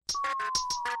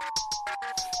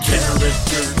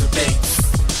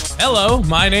Hello,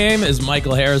 my name is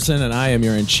Michael Harrison, and I am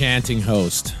your enchanting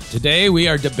host. Today we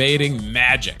are debating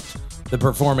magic, the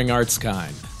performing arts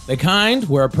kind. The kind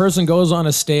where a person goes on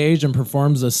a stage and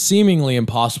performs a seemingly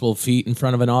impossible feat in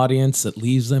front of an audience that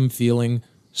leaves them feeling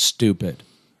stupid.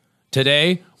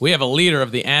 Today, we have a leader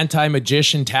of the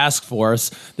anti-magician task force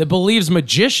that believes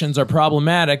magicians are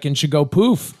problematic and should go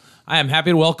poof. I am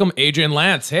happy to welcome Adrian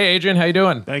Lane. Hey, Adrian, how you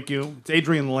doing? Thank you. It's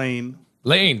Adrian Lane.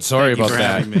 Lane, sorry about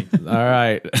that. Thank you for having me. All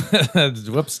right.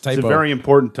 Whoops, typo. It's a very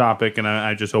important topic, and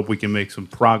I just hope we can make some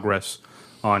progress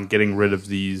on getting rid of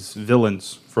these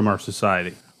villains from our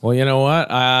society. Well, you know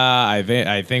what?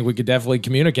 I think we could definitely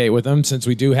communicate with them since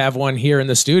we do have one here in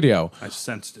the studio. I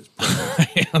sensed his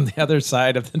presence. On the other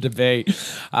side of the debate,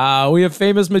 we have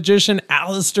famous magician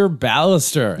Alistair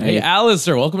Balastar. Hey,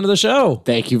 Alistair, welcome to the show.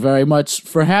 Thank you very much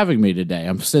for having me today.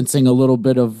 I'm sensing a little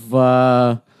bit of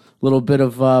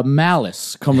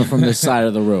malice coming from this side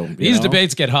of the room. These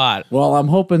debates get hot. Well, I'm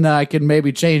hoping that I can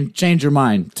maybe change your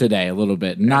mind today a little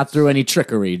bit. Not through any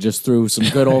trickery, just through some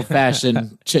good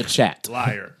old-fashioned chit-chat.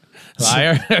 Liar.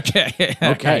 Okay.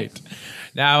 Okay.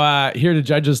 Now, here to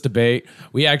judge this debate,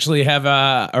 we actually have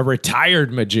a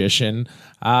retired magician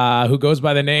who goes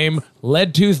by the name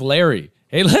Lead-Tooth Larry.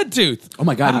 Hey, Lead-Tooth. Oh,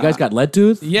 my God. You guys got lead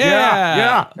tooth?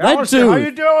 Yeah. Alistair, how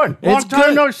you doing? Long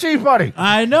time no see, buddy.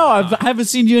 I know. I haven't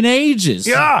seen you in ages.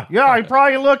 Yeah. You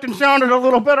probably looked and sounded a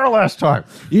little better last time.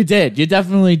 You did. You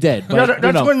definitely did. But,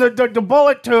 That's when the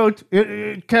bullet tooth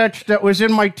catch that was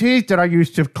in my teeth that I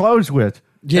used to close with.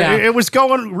 Yeah. It was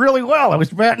going really well. I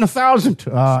was batting 1,000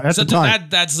 at the time.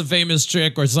 That's the famous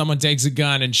trick where someone takes a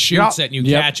gun and shoots it and you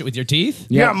catch it with your teeth?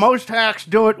 Yeah, most hacks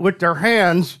do it with their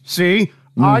hands, see?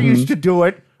 I used to do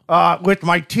it with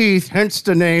my teeth, hence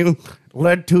the name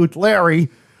Lead-Tooth Larry.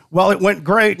 Well, it went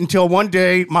great until one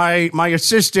day my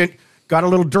assistant got a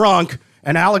little drunk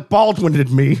and Alec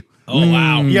Baldwin'd me. Oh,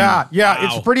 wow. Yeah, Wow.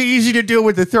 It's pretty easy to do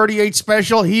with the 38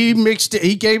 special. He mixed it.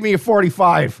 He gave me a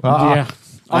 45.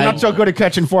 I'm not so good at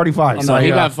catching 45. No, he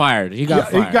got fired. He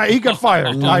got fired. He got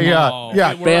fired.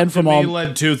 Banned from all.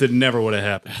 Lead-Tooth, it never would have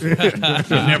happened.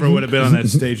 He never would have been on that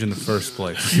stage in the first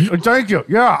place. Thank you.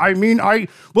 Yeah, I mean,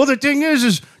 well, the thing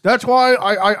is that's why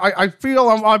I feel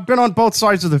I've been on both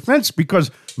sides of the fence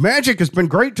because magic has been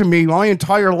great to me my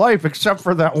entire life except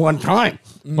for that one time.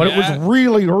 But it was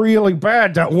really, really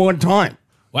bad that one time.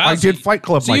 Wow, I did Fight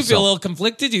Club so myself. you feel a little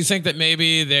conflicted? Do you think that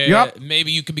maybe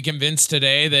maybe you could be convinced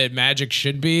today that magic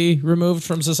should be removed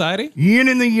from society? Yin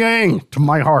and the yang to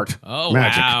my heart. Oh,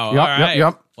 magic. wow. Yep, all right.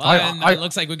 Yep. Well, it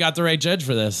looks like we got the right judge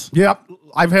for this. Yep.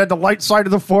 I've had the light side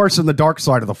of the force and the dark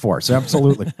side of the force.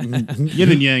 Absolutely.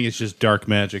 Yin and yang is just dark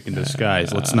magic in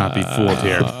disguise. Let's not be fooled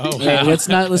here. Hey, let's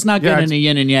not get into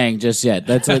yin and yang just yet.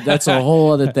 That's a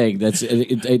whole other thing.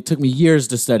 It took me years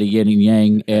to study yin and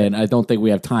yang, and I don't think we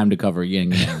have time to cover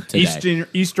yin and yang today.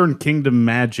 Eastern Kingdom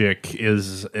magic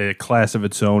is a class of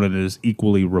its own and is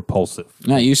equally repulsive.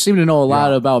 Now, you seem to know a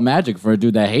lot about magic for a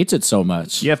dude that hates it so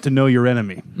much. You have to know your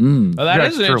enemy. Well, that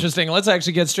is true. interesting. Let's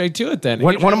actually get straight to it then.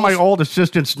 One of my old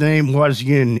assistants' name was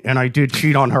Yin, and I did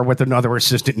cheat on her with another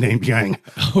assistant named Yang.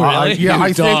 Oh, really? Yeah,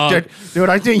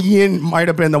 I think Yin might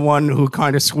have been the one who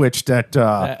kind of switched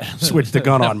switched the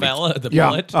gun on me. The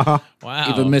bullet? Wow.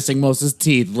 Even missing most of his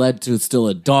teeth, Lead-Tooth's still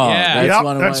a dog. Yeah.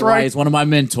 That's right. He's one of my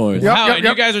mentors. Yep. Wow, and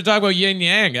you guys are talking about yin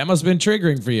yang. That must have been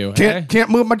triggering for you. Can't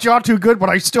move my jaw too good, but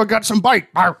I still got some bite.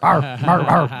 Arr, arr, arr,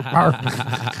 arr,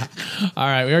 arr. All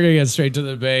right, we're going to get straight to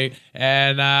the debate,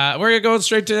 and we're going to go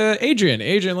straight to Adrian.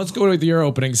 Adrian, let's go with your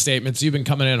opening statements. You've been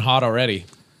coming in hot already.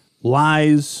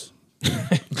 Lies,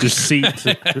 deceit,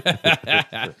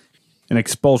 and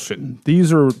expulsion.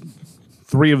 These are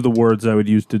three of the words I would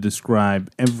use to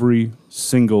describe every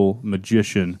single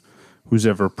magician who's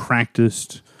ever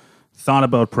practiced, thought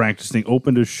about practicing,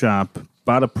 opened a shop,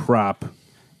 bought a prop,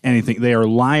 anything. They are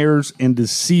liars and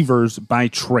deceivers by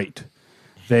trait.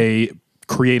 They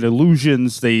create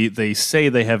illusions. They say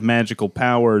they have magical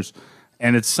powers,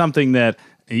 and it's something that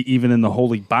even in the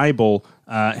Holy Bible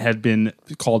had been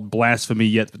called blasphemy,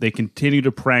 yet they continue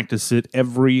to practice it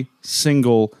every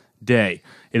single day.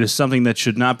 It is something that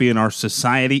should not be in our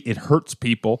society. It hurts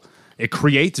people. It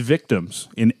creates victims.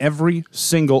 In every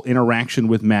single interaction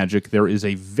with magic, there is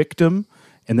a victim,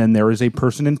 and then there is a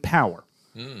person in power.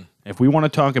 If we want to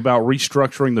talk about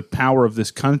restructuring the power of this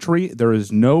country, there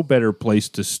is no better place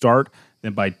to start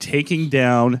than by taking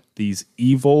down these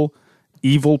evil,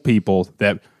 evil people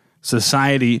that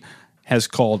society has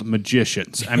called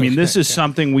magicians. I mean, this is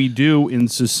something we do in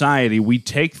society. We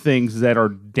take things that are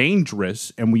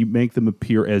dangerous and we make them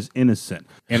appear as innocent.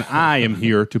 And I am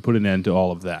here to put an end to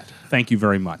all of that. Thank you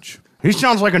very much. He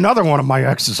sounds like another one of my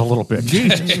exes a little bit.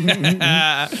 Jesus.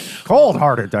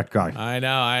 Cold-hearted, that guy. I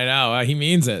know. He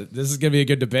means it. This is gonna be a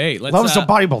good debate. Loves the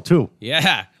Bible, too.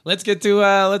 Yeah. Let's get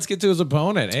to his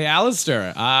opponent. Hey,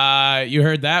 Alistair, you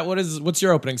heard that? What's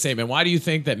your opening statement? Why do you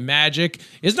think that magic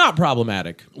is not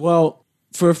problematic? Well,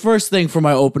 for first thing for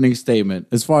my opening statement,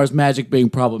 as far as magic being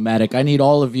problematic, I need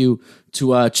all of you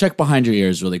to check behind your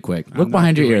ears really quick. Look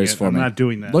behind your ears for me. I'm not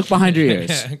doing that. Look behind your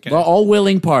ears. Okay. We're all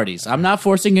willing parties. I'm not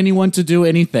forcing anyone to do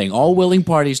anything. All willing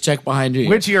parties, check behind your ears.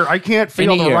 Which ear? I can't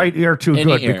feel Any the ear. right ear too Any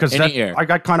good ear. because Any ear. I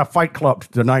got kind of fight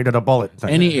clubbed the night of the bullet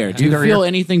thing. Any ear. Do you Either feel ear.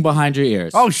 anything behind your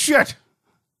ears? Oh, shit.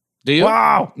 Do you?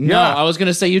 Wow. No, Yeah. I was going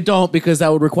to say you don't because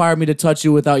that would require me to touch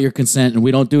you without your consent, and we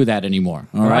don't do that anymore.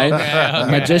 All right? Okay.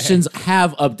 Magicians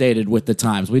have updated with the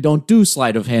times. We don't do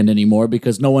sleight of hand anymore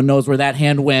because no one knows where that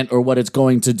hand went or what it's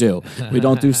going to do. We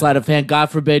don't do sleight of hand. God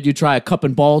forbid you try a cup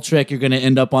and ball trick, you're going to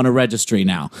end up on a registry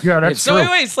now. Yeah, that's So true.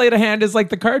 wait, sleight of hand is like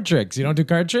the card tricks. You don't do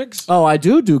card tricks? Oh, I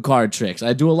do card tricks.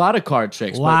 I do a lot of card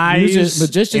tricks. But Lies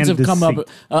magicians and have come up deceit.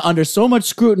 under so much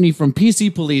scrutiny from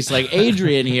PC police like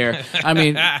Adrian here. I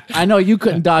mean, I know you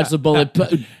couldn't dodge the bullet.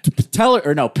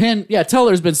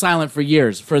 Teller's been silent for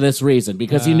years for this reason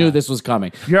because he knew this was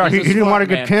coming. Yeah, He's he a didn't smart want to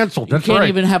get man. canceled. That's you can't right.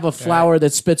 even have a flower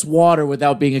that spits water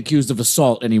without being accused of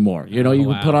assault anymore. You know, you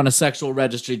can wow. put on a sexual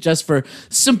registry just for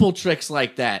simple tricks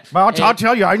like that. Well, I'll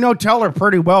tell you, I know Teller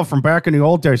pretty well from back in the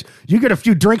old days. You get a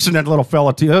few drinks in that little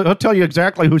fella, he'll tell you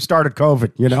exactly who started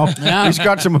COVID, you know? Yeah. He's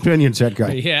got some opinions, that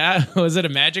guy. Yeah. Was it a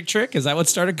magic trick? Is that what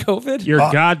started COVID? You're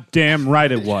goddamn right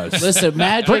it was. Listen,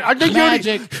 magic. I think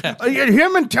magic.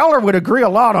 him and Teller would agree a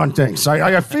lot on things.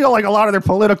 I feel like a lot of their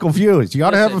political views. You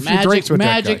got to have a few drinks with that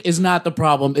magic guy. is not the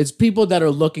problem. It's people that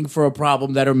are looking for a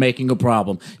problem that are making a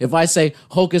problem. If I say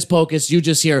hocus pocus, you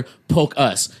just hear poke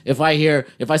us. If I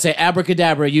say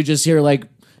abracadabra, you just hear like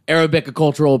Arabic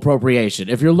cultural appropriation.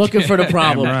 If you're looking for the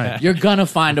problem, right. you're gonna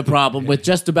find a problem with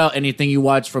just about anything you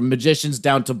watch, from magicians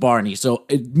down to Barney. So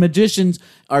magicians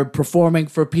are performing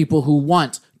for people who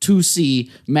want to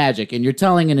see magic, and you're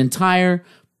telling an entire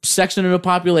section of the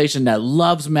population that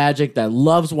loves magic, that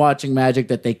loves watching magic,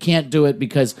 that they can't do it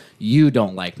because you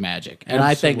don't like magic. And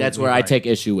I think that's where I take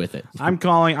issue with it.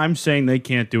 I'm saying they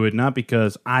can't do it, not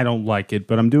because I don't like it,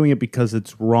 but I'm doing it because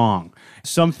it's wrong.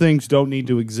 Some things don't need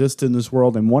to exist in this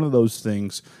world, and one of those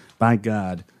things, by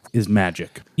God, is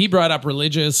magic. He brought up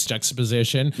religious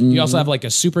juxtaposition. You also have like a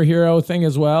superhero thing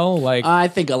as well. Like I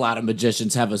think a lot of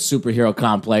magicians have a superhero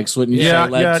complex, wouldn't you Yeah,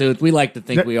 say, Lead yeah. Tooth? We like to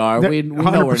think we are. We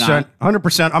know we're not.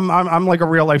 100%. I'm like a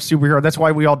real life superhero. That's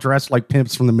why we all dress like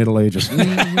pimps from the Middle Ages.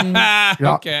 Yeah.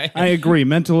 okay. I agree.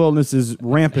 Mental illness is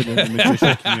rampant in the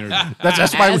magician community.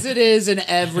 That's why. As it is in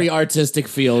every artistic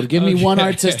field. Give me one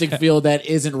artistic field that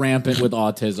isn't rampant with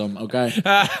autism, okay?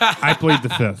 I plead the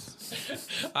fifth.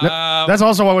 That's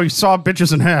also why we saw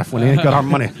bitches in half when they ain't got our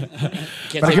money.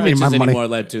 Can't But take give me my pictures money. anymore,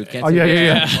 Lead Tooth. Can't Oh take yeah,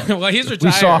 pictures. yeah, yeah. Well, he's retired.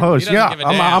 We saw He hoes. doesn't Yeah, give a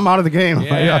damn. I'm out of the game.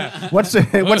 Yeah. Yeah. What's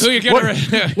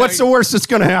the worst that's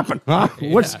going to happen? Huh?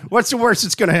 What's the worst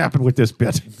that's going to happen with this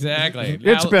bit? Exactly.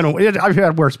 I've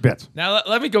had worse bits. Now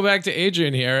let me go back to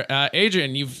Adrian here.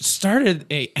 Adrian, you've started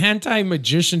a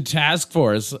anti-magician task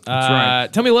force. right.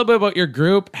 Tell me a little bit about your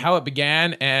group, how it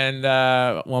began, and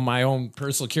my own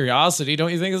personal curiosity.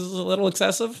 Don't you think this is a little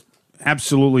excessive?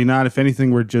 Absolutely not. If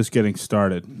anything, we're just getting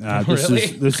started. Really?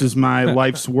 This is my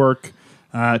life's work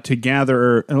to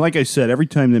gather. And like I said, every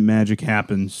time that magic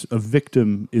happens, a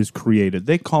victim is created.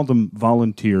 They call them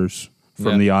volunteers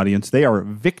from the audience. They are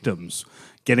victims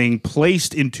getting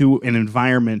placed into an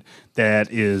environment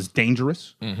that is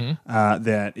dangerous,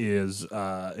 that is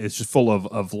just full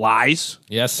of lies.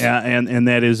 Yes. And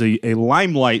that is a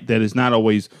limelight that is not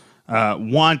always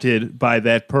wanted by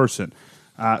that person.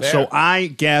 So I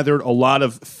gathered a lot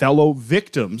of fellow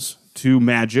victims to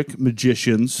magic,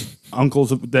 magicians,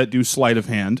 uncles that do sleight of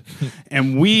hand,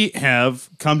 and we have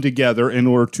come together in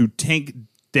order to take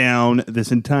down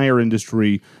this entire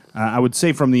industry. I would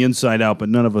say from the inside out, but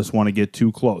none of us want to get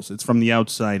too close. It's from the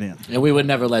outside in. And we would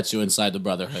never let you inside the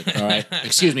brotherhood, all right?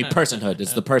 Excuse me, personhood.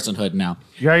 It's the personhood now.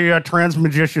 Yeah, trans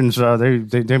magicians.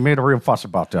 They made a real fuss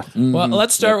about that. Well,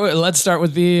 let's start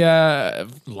with the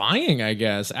lying, I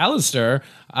guess. Alistair,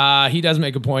 he does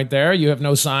make a point there. You have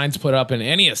no signs put up in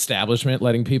any establishment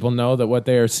letting people know that what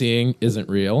they are seeing isn't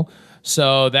real.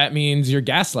 So that means you're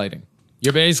gaslighting.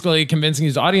 You're basically convincing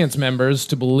these audience members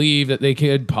to believe that they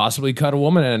could possibly cut a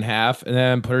woman in half and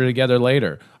then put her together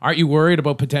later. Aren't you worried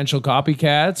about potential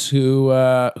copycats who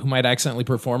might accidentally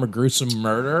perform a gruesome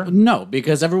murder? No,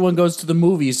 because everyone goes to the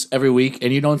movies every week,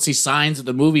 and you don't see signs at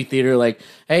the movie theater like,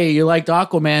 hey, you liked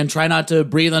Aquaman, try not to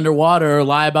breathe underwater or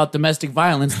lie about domestic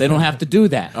violence. They don't have to do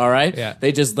that, all right? Yeah.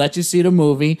 They just let you see the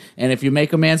movie, and if you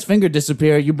make a man's finger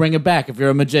disappear, you bring it back if you're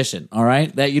a magician, all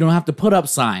right? That you don't have to put up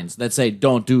signs that say,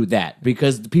 don't do that,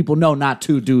 because people know not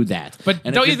to do that. But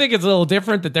And don't if you think it's a little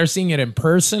different that they're seeing it in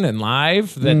person and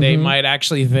live, that they might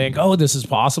actually think, oh, this is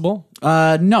possible?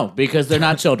 No, because they're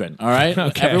not children, all right?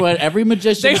 Okay. Every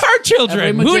magician... They are children.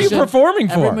 every Who are you magician- performing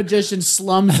for? Every magician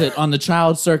slums it on the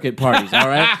child circuit parties, all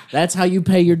right? That's how you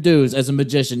pay your dues as a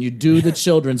magician. You do the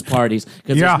children's parties,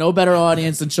 because Yeah. there's no better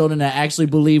audience than children that actually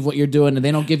believe what you're doing, and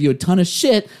they don't give you a ton of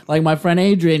shit like my friend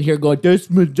Adrian here going, that's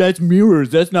mirrors,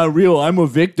 that's not real, I'm a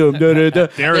victim. Da, da, da.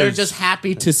 They're is- just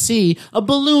happy to see a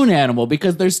balloon animal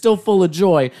because they're still full of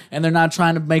joy, and they're not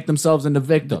trying to make themselves into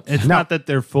victims. It's not that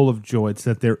they're full of joy, it's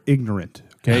that they're ignorant.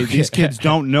 Okay, these kids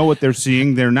don't know what they're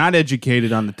seeing. They're not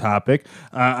educated on the topic.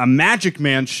 A magic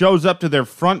man shows up to their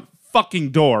front fucking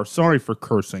door. Sorry for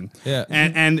cursing. Yeah.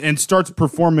 And starts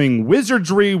performing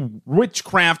wizardry,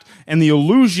 witchcraft, and the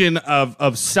illusion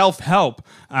of self-help.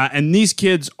 And these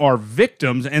kids are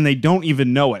victims, and they don't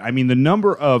even know it. I mean, the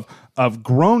number of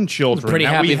grown children we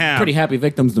have pretty happy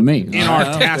victims to me. in our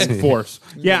task force.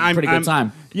 Yeah, I'm Pretty good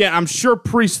time. Yeah, I'm sure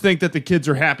priests think that the kids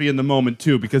are happy in the moment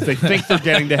too because they think they're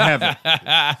getting to heaven.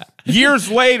 Years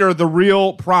later, the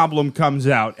real problem comes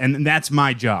out, and that's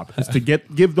my job: is to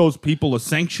give those people a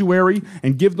sanctuary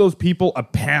and give those people a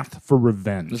path for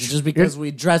revenge. Just because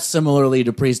we dress similarly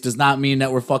to priests does not mean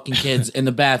that we're fucking kids in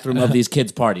the bathroom of these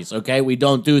kids' parties, okay? We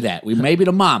don't do that. We maybe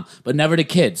to mom, but never to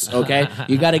kids, okay?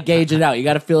 You got to gauge it out. You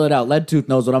got to feel it out. Lead Tooth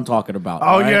knows what I'm talking about. Oh,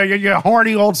 all right? yeah,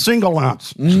 horny old single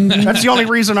aunts. That's the only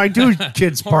reason I do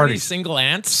kids' Horny parties. single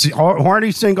ants?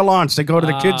 Horny single aunts. They go to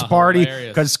the kids' party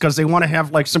hilarious. because they want to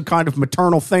have like some kind of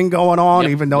maternal thing going on,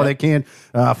 Yep, even though they can't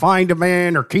find a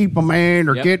man or keep a man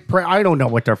or Yep. I don't know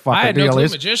what their I fucking had no deal clue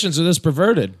is. magicians are this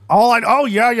perverted. All I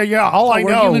We're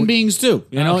know. human beings too.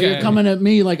 You know, Okay. you're coming at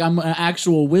me like I'm an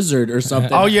actual wizard or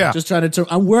something. Oh, yeah. just trying to.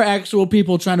 We're actual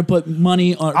people trying to put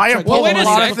money on. I have try- pulled wait a a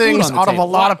lot second. of things out of a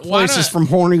lot of Why places not- from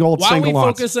horny old Why don't we single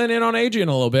aunts. focus in on Adrian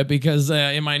a little bit? Because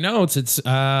in my notes, it's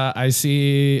I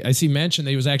see mentioned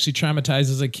that he was actually traumatized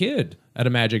as a kid at a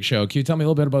magic show. Can you tell me a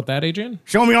little bit about that, Adrian?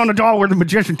 Show me on the doll where the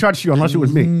magician touched you, unless it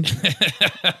was me.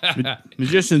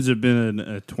 Magicians have been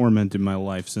a torment in my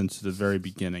life since the very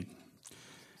beginning.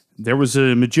 There was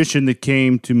a magician that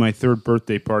came to my third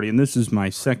birthday party, and this is my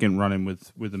second run-in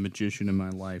with a magician in my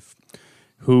life,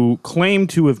 who claimed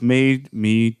to have made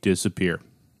me disappear.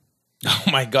 Oh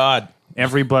my God!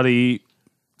 Everybody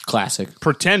Classic.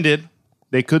 pretended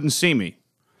they couldn't see me.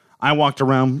 I walked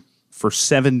around for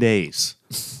 7 days,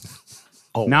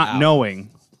 not knowing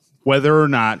whether or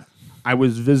not I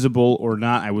was visible or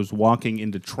not. I was walking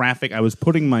into traffic. I was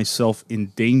putting myself in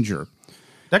danger.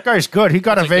 That guy's good. He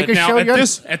got a Vegas Now, show at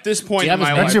yet? at this point Yeah, in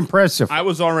my That's life, impressive. I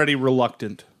was already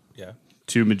reluctant Yeah.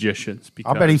 to magicians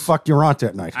because I'll bet he fucked your aunt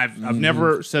that night. I've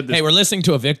never said this. Hey, we're listening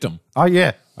to a victim. Oh,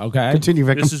 yeah. Okay. Continue,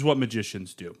 victim. This is what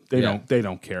magicians do. They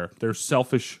don't care. They're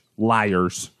selfish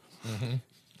liars.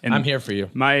 And I'm here for you.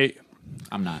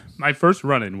 I'm not. my first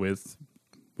run-in with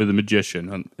a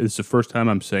magician. It's the first time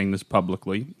I'm saying this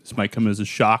publicly. This might come as a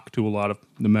shock to a lot of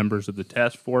the members of the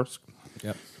task force.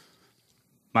 Yep.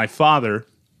 My father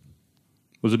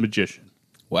was a magician,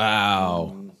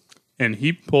 Wow. and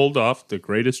he pulled off the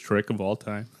greatest trick of all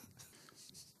time: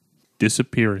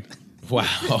 disappearing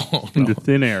Wow. into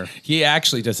thin air He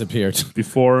actually disappeared.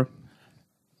 before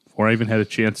I even had a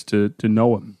chance to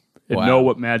know him and Wow. know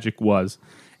what magic was.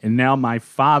 And now my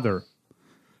father,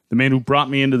 the man who brought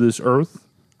me into this earth,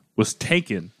 was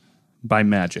taken by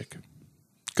magic.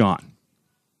 Gone.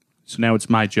 So now it's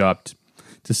my job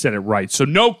to set it right. So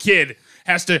no kid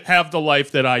has to have the life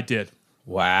that I did.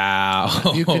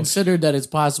 Wow. You considered that it's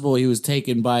possible he was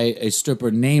taken by a stripper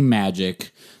named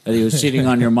Magic that he was cheating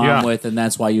on your mom Yeah. with, and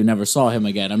that's why you never saw him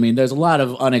again. I mean, there's a lot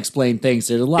of unexplained things.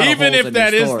 There's a lot of Even holes if in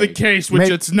that your is story. the case, which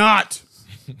it's not.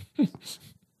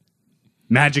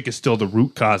 Magic is still the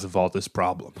root cause of all this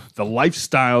problem. The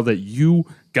lifestyle that you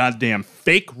goddamn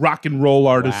fake rock and roll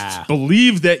artists Wow.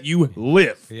 believe that you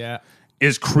live Yeah.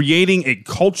 is creating a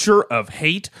culture of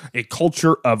hate, a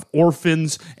culture of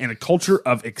orphans, and a culture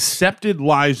of accepted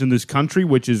lies in this country,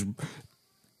 which is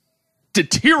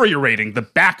deteriorating the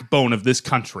backbone of this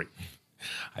country.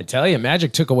 I tell you,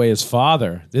 magic took away his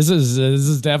father. This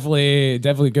is definitely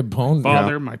a good bone.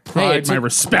 Father, my pride, my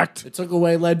respect. It took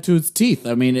away lead to its teeth.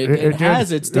 I mean, it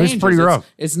has its dangers. It was pretty rough.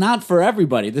 It's not for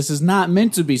everybody. This is not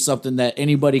meant to be something that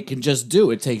anybody can just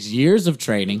do. It takes years of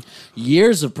training,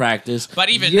 years of practice, But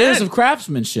even years then- of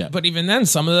craftsmanship. But even then,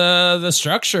 some of the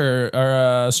structure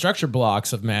or structure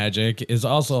blocks of magic is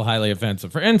also highly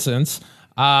offensive. For instance,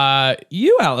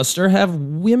 you, Alistair, have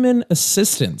women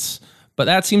assistants, but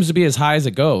that seems to be as high as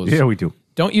it goes. Yeah, we do.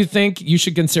 Don't you think you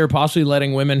should consider possibly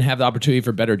letting women have the opportunity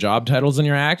for better job titles in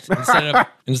your act?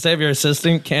 Instead of your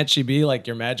assistant, can't she be like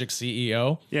your magic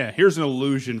CEO? Yeah, here's an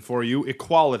illusion for you: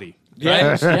 equality.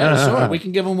 Yeah, sure. We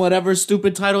can give them whatever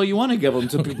stupid title you want to give them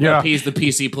to appease the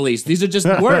PC police. These are just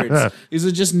words. These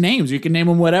are just names. You can name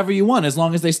them whatever you want. As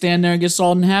long as they stand there and get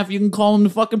sawed in half, you can call them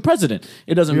the fucking president.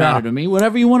 It doesn't matter to me.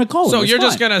 Whatever you want to call them. So it's you're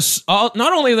fine. just gonna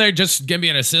not only they're just gonna be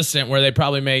an assistant where they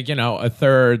probably make a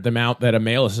third the amount that a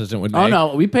male assistant would make. Oh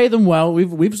no, we pay them well.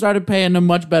 We've started paying them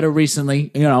much better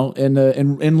recently.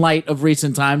 In light of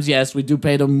recent times, yes, we do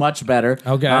pay them much better.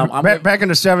 Okay. Back in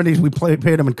the 70s, we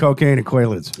paid them in cocaine and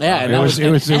Quaaludes. Yeah, and it was a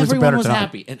everyone better was time.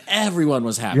 happy, and everyone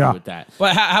was happy Yeah. with that.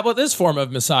 But how about this form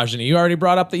of misogyny? You already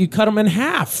brought up that you cut them in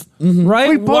half, right?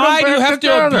 We put 'em Why do you back have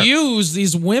together. to abuse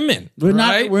these women? We're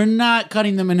not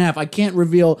cutting them in half. I can't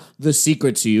reveal the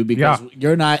secret to you because Yeah.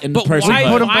 you're not in But person. why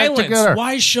put 'em back violence? together.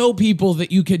 Why show people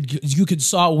that you could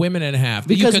saw women in half?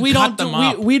 that you Because could we cut don't them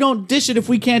up? we don't dish it if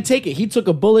we can't take it. He took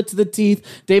a bullet to the teeth.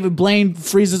 David Blaine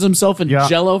freezes himself in Yeah.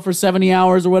 Jello for 70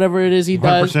 hours or whatever it is he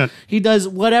does. 100%. He does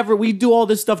whatever. We do all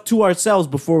this stuff to ourselves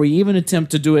before we even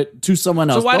attempt to do it to someone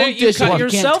else. So why don't you dish it cut if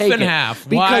can't yourself take in it. half?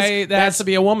 Because Why that has to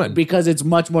be a woman? Because it's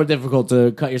much more difficult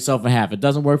to cut yourself in half. It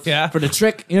doesn't work Yeah. for the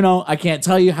trick. I can't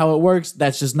tell you how it works.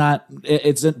 That's just not.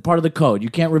 It's a part of the code. You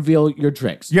can't reveal your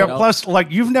tricks. Yeah, you know? plus,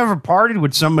 you've never partied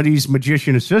with some of these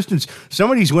magician assistants. Some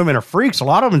of these women are freaks. A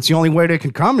lot of them, it's the only way they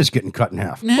can come is getting cut in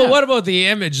half. But what about the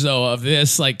image, though, of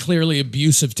this clearly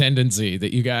abusive tendency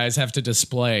that you guys have to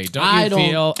display? I Don't you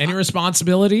feel any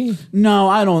responsibility? No,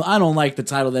 I don't like the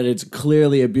title that it's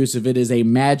clearly abusive. It is a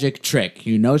magic trick.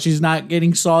 She's not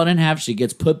getting sawed in half. She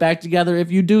gets put back together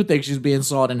if you do think she's being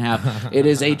sawed in half. It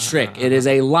is a trick. It is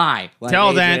a lie. Like Tell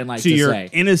Adrian that likes to your say.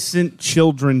 innocent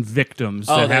children victims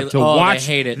that have to watch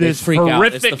they hate it. this they freak out. It's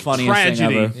horrific the funniest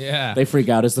tragedy. thing ever. Yeah. They freak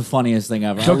out. It's the funniest thing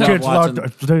ever. I Some love kids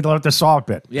watching- they love the saw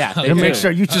bit. Yeah, they It do. makes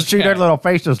sure you just see Okay. their little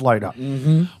faces light up.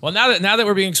 Well, now that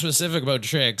we're being specific about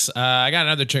tricks, I got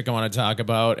another trick I want to talk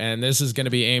about, and this is going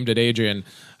to be aimed at Adrian.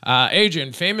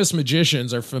 Adrian, famous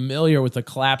magicians are familiar with the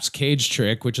collapse cage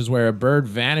trick, which is where a bird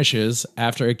vanishes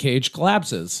after a cage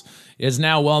collapses. It is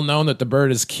now well known that the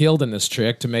bird is killed in this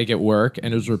trick to make it work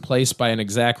and is replaced by an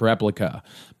exact replica.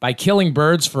 By killing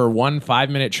birds for one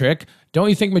 5-minute trick, don't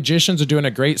you think magicians are doing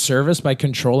a great service by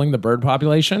controlling the bird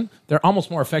population? They're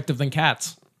almost more effective than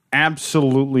cats.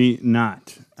 Absolutely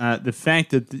not. The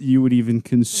fact that you would even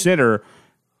consider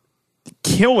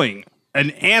killing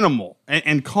an animal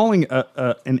and calling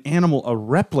an animal a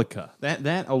replica,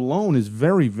 that alone is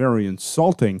very, very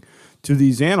insulting to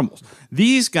these animals.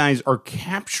 These guys are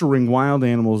capturing wild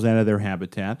animals out of their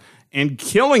habitat and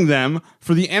killing them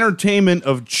for the entertainment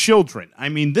of children. I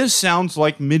mean, this sounds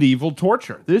like medieval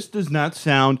torture. This does not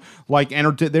sound like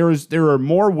there are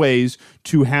more ways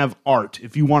to have art,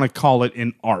 if you want to call it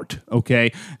an art,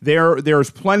 okay?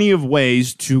 There's plenty of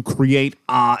ways to create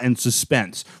awe and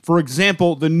suspense. For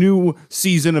example, the new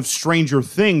season of Stranger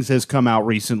Things has come out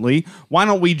recently. Why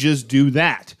don't we just do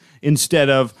that instead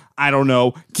of, I don't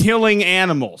know, killing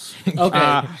animals?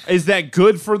 Okay. Is that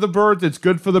good for the birds? It's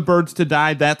good for the birds to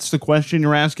die? That's the question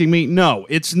you're asking me? No,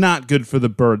 it's not good for the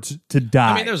birds to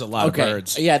die. I mean, there's a lot of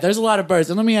birds. Yeah, there's a lot of birds.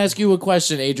 And let me ask you a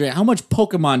question, Adrian. How much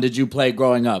Pokemon did you play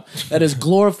growing up? That is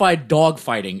glorified dog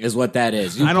fighting is what that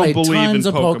is. You I don't played believe tons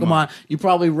in of Pokemon. You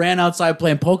probably ran outside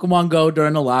playing Pokemon Go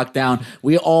during the lockdown.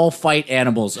 We all fight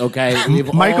animals, okay?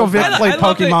 Michael Vick played I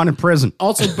love Pokemon in prison.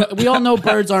 Also, we all know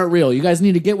birds aren't real. You guys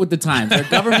need to get with the times. They're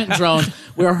government drones.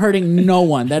 We're hurting no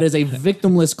one. That is a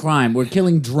victimless crime. We're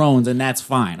killing drones, and that's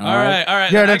fine. All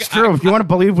right. Yeah, that's true. If you want to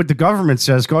believe what the government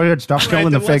says, go ahead, stop killing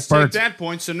the then fake let's birds. take that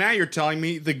point. So now you're telling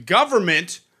me the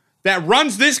government that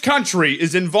runs this country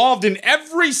is involved in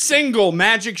every single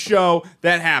magic show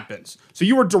that happens. So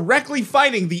you are directly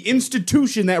fighting the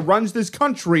institution that runs this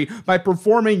country by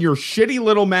performing your shitty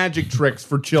little magic tricks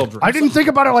for children. I didn't think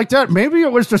about it like that. Maybe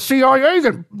it was the CIA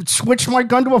that switched my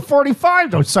gun to a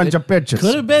 45. Those sons of bitches.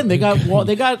 Could have been. They got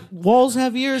walls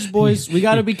have ears, boys. We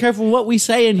got to be careful what we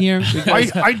say in here.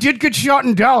 I did get shot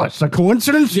in Dallas. A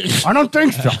coincidence? I don't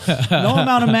think so. No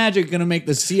amount of magic going to make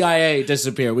the CIA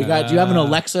disappear. Do you have an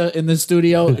Alexa in the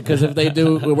studio? Because if they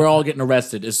do, we're all getting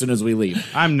arrested as soon as we leave.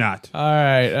 I'm not. All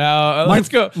right, let's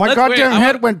go. My goddamn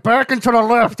head went back into the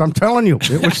left. I'm telling you,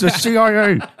 it was the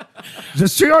CIA. The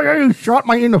CIA shot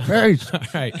me in the face. All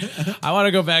right, I want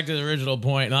to go back to the original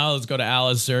point. Now let's go to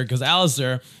Alistair, because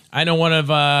Alistair, I know one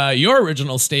of your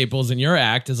original staples in your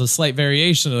act is a slight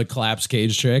variation of the collapse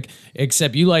cage trick,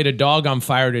 except you light a dog on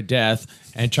fire to death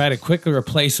and try to quickly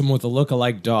replace him with a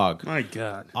look-alike dog. My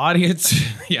God. Audience,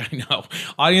 yeah, I know.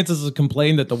 Audiences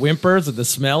complain that the whimpers and the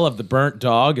smell of the burnt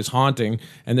dog is haunting,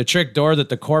 and the trick door that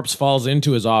the corpse falls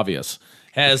into is obvious.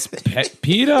 Has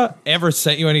PETA ever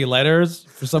sent you any letters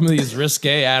for some of these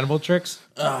risque animal tricks?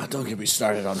 Don't get me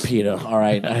started on PETA. All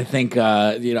right, I think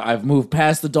I've moved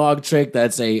past the dog trick.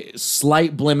 That's a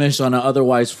slight blemish on an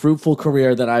otherwise fruitful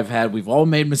career that I've had. We've all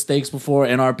made mistakes before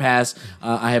in our past.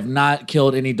 I have not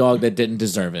killed any dog that didn't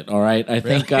deserve it. All right, I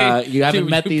think you haven't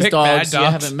met these dogs. You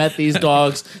haven't met these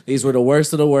dogs. These were the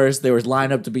worst of the worst. They were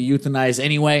lined up to be euthanized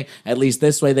anyway. At least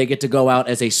this way, they get to go out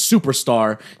as a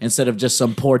superstar instead of just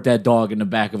some poor dead dog in the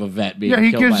back of a vet being Yeah,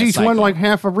 he killed gives by a each psycho. one like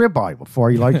half a ribeye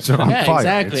before he lights it on Yeah, fire.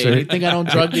 exactly. You think I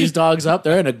don't drug these dogs up?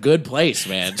 They're in a good place,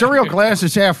 man. Cereal glass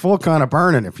is half full kind of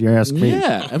burning, if you ask me.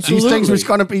 Yeah, These absolutely. things was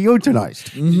going to be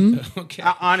euthanized. Okay.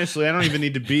 Honestly, I don't even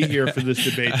need to be here for this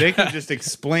debate. They can just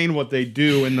explain what they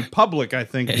do, and the public, I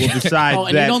think, will decide Oh,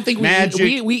 and that you don't think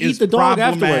magic we is eat the dog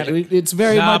problematic. afterward? It's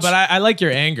very much. But I like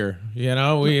your anger. You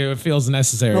know, it feels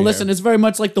necessary. Well, listen, here. it's very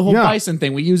much like the whole Yeah. bison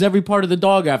thing. We use every part of the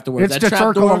dog afterwards. It's That the trap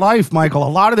circle door- of life, Michael. A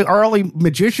lot of the early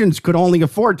magicians could only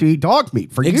afford to eat dog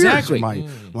meat for Exactly. years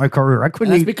in my career. I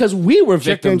couldn't That's eat. because we were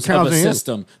chicken, victims of cows, a and hens.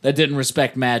 system that didn't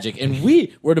respect magic, and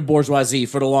we were the bourgeoisie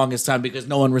for the longest time because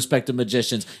no one respected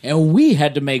magicians, and we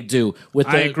had to make do with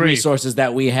I the agree. resources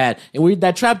that we had. And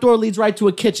that trapdoor leads right to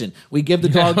a kitchen. We give the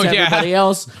dog to Yeah. everybody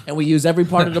else, and we use every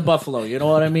part of the buffalo. You know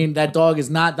what I mean? That dog is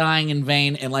not dying in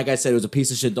vain, and like I said, it was a piece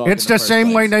of shit dog. It's in the first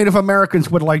same way place. Native Americans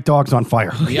would light dogs on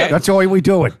fire. Yeah. That's the way we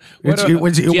do it. Do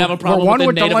you have a problem one with the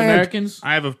with the Native land. Americans?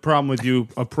 I have a problem with you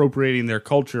appropriating their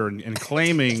culture and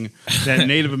claiming that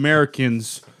Native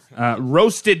Americans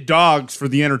roasted dogs for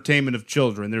the entertainment of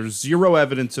children. There's zero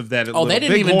evidence of that. Oh, they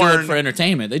didn't even do it for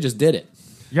entertainment. They just did it.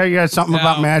 Yeah, something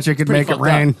about No, magic and pretty make it fucked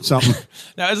rain. Something.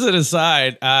 Now, as an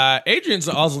aside, Adrian's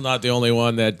also not the only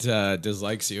one that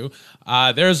dislikes you.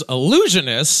 There's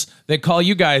illusionists that call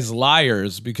you guys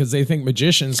liars because they think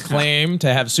magicians claim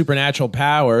to have supernatural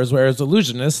powers, whereas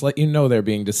illusionists let you know they're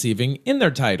being deceiving in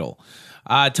their title.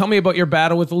 Tell me about your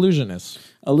battle with illusionists.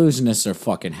 Illusionists are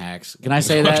fucking hacks. Can I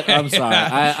say that? I'm sorry.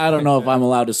 I don't know if I'm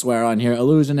allowed to swear on here.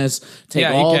 Illusionists take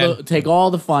Yeah, you can. take all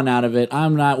the fun out of it.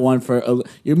 I'm not one for.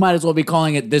 You might as well be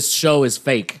calling it "This show is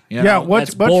fake." You know? Yeah,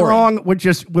 what's That's boring. wrong with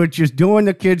just doing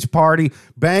the kids' party,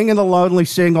 banging the lonely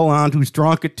single aunt who's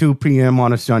drunk at 2 p.m.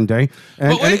 on a Sunday,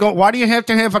 and wait. they go, why do you have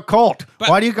to have a cult? But-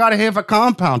 Why do you got to have a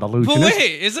compound, But illusionist?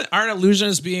 wait, aren't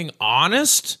illusionists being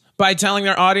honest by telling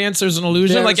their audience there's an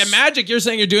illusion? Like in magic, you're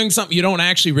saying you're doing something you don't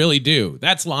actually really do.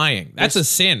 That's lying. That's a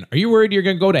sin. Are you worried you're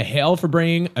going to go to hell for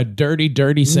bringing a dirty,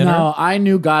 dirty sinner? No, I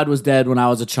knew God was dead when I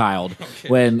was a child.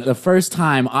 When the first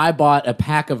time I bought a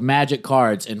pack of magic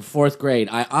cards in 4th grade,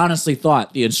 I honestly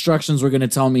thought the instructions were going to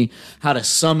tell me how to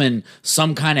summon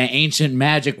some kind of ancient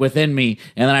magic within me.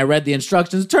 And then I read the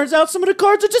instructions. It turns out some of the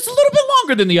cards are just a little bit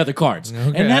longer than the other cards.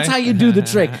 And that's how you do the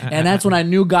trick. And that's when I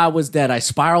knew God was dead. I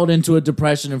spiraled into a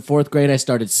depression in 4th grade. I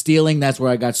started stealing. That's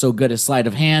where I got so good at sleight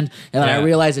of hand. And then I Yeah.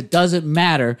 realized it doesn't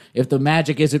matter if the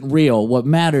magic isn't real. What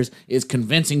matters is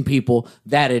convincing people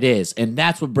that it is. And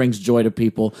that's what brings joy to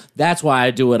people. That's why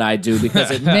I do what I do,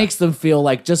 because it makes them feel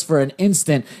like just for an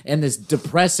instant in this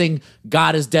depressing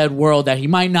God is dead world that he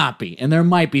might not be. And there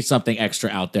might be something extra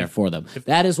out there for them.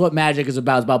 That is what magic is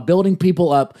about. It's about building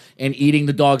people up and eating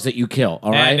the dogs that you kill.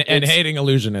 All right. And It's- hating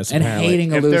illusionists. and apparently.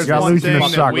 hating If illusions. there's one thing illusionists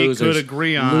that suck. we Losers. could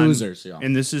agree on, Losers, yeah.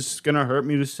 and this is going to hurt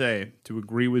me to say, to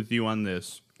agree with you on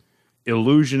this,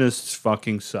 illusionists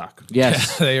fucking suck.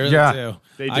 Yes. They really Yeah. do.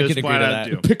 They I just could agree flat to out that.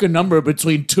 do. Pick a number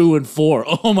between 2 and 4.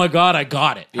 Oh my God, I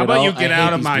got it. How about you I get hate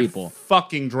out of these my people.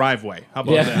 fucking driveway? How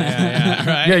about Yeah.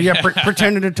 that? Yeah,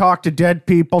 pretending to talk to dead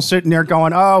people, sitting there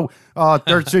going,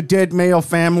 there's a dead male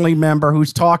family member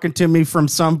who's talking to me from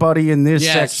somebody in this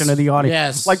Yes. section of the audience.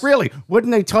 Yes. Like, really,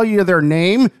 wouldn't they tell you their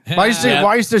name? Why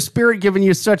is the spirit giving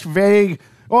you such vague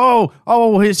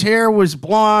oh, his hair was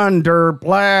blonde or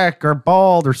black or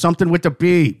bald or something with a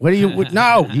B. What do you?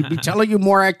 No, he'd be telling you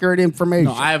more accurate information.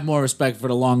 No, I have more respect for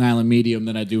the Long Island medium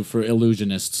than I do for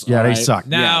illusionists. Yeah, all they right? suck.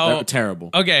 Now- Yeah, they're terrible.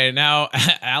 Okay, now,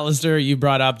 Alistair, you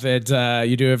brought up that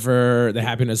you do it for the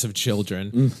happiness of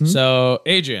children. Mm-hmm. So,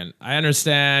 Adrian, I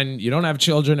understand you don't have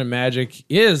children, and magic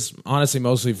is honestly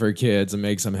mostly for kids and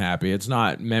makes them happy. It's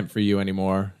not meant for you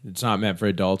anymore. It's not meant for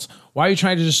adults. Why are you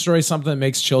trying to destroy something that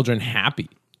makes children happy?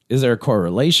 Is there a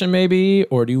correlation, maybe,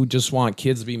 or do you just want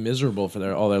kids to be miserable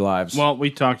for all their lives? Well, we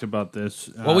talked about this.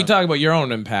 Well, we talk about your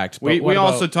own impact. But We what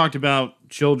also about- talked about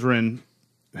children.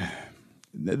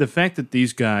 The fact that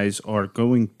these guys are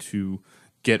going to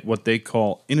get what they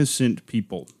call innocent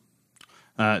people,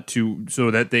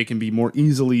 so that they can be more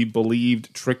easily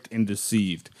believed, tricked, and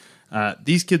deceived.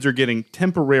 These kids are getting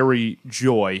temporary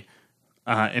joy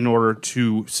in order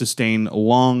to sustain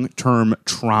long-term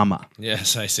trauma.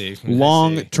 Yes, I see.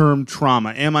 Long-term trauma.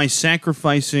 Am I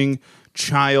sacrificing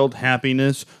child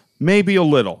happiness? Maybe a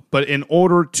little, but in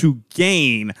order to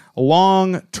gain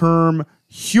long-term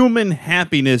human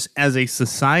happiness as a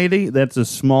society, that's a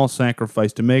small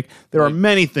sacrifice to make. There are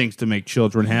many things to make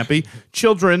children happy.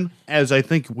 Children, as I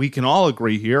think we can all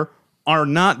agree here, are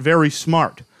not very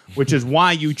smart, which is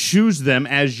why you choose them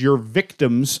as your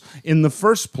victims in the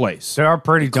first place. They are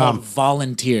pretty Called dumb.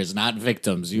 volunteers, not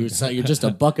victims. You're just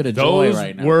a bucket of joy Those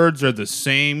right now. words are the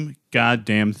same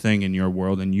goddamn thing in your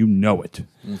world, and you know it.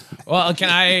 Well, can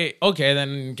I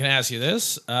ask you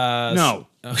this? No.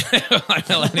 Okay.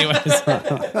 Well, anyways,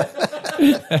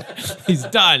 he's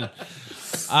done.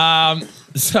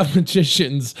 Some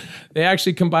magicians, they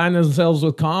actually combine themselves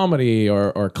with comedy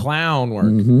or clown work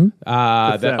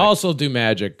that Pathetic. also do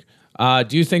magic. Do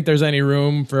you think there's any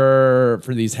room for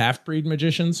these half-breed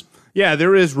magicians? Yeah,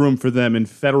 there is room for them in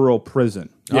federal prison.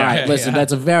 All right, listen,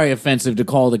 that's a very offensive to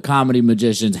call the comedy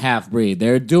magicians half-breed.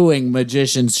 They're doing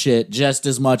magician shit just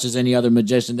as much as any other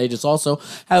magician. They just also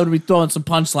have to be throwing some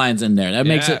punchlines in there. That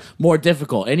makes Yeah. it more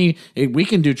difficult. We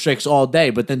can do tricks all day,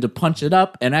 but then to punch it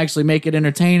up and actually make it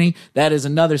entertaining, that is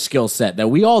another skill set that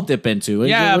we all dip into.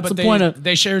 Yeah, What's but the point of...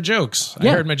 they share jokes. I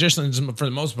Yeah. heard magicians, for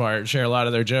the most part, share a lot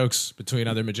of their jokes between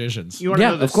other magicians. You wanna Yeah,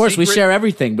 know the of course, we secret? share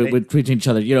everything between each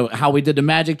other. You know, how we did the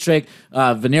magic trick,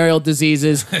 venereal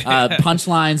diseases,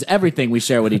 punchlines, everything we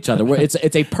share with each other. It's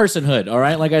a personhood, all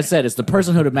right? Like I said, it's the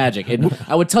personhood of magic.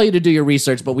 I would tell you to do your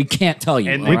research, but we can't tell you,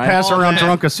 And all We right? pass All around that-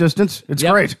 drunk assistants. It's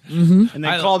Yep. great. And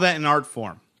they call that an art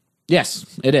form. Yes,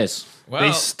 it is. Well,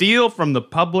 They steal from the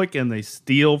public and they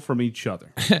steal from each other.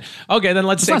 okay, then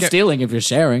let's It's not take it. stealing if you're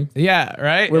sharing. Yeah,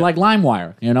 right? We're like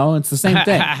LimeWire, you know? It's the same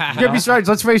thing. Yeah, besides,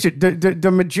 let's face it,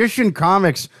 the magician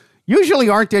comics usually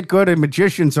aren't that good at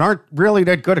magicians and aren't really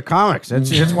that good at comics.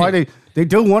 That's why they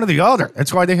do one or the other.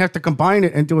 That's why they have to combine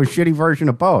it and do a shitty version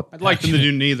of both. I'd like them to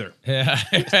do neither. Yeah,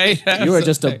 right? You are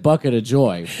just a bucket of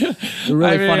joy. You're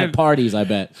really fun mean- at parties, I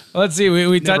bet. Let's see. We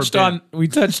Never touched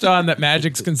been. on that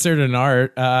magic's considered an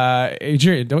art.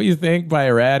 Adrian, don't you think by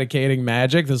eradicating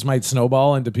magic, this might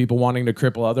snowball into people wanting to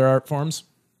cripple other art forms?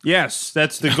 Yes,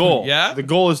 that's the goal. Yeah? The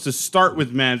goal is to start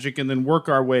with magic and then work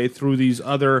our way through these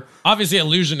other Obviously,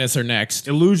 illusionists are next.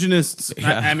 illusionists.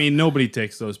 I mean, nobody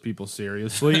takes those people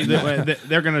seriously.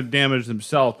 They're going to damage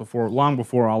themselves long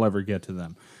before I'll ever get to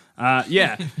them.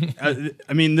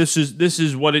 I mean, this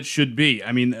is what it should be.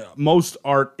 I mean, most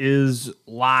art is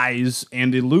lies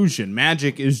and illusion.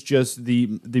 Magic is just the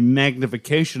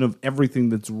magnification of everything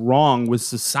that's wrong with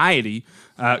society,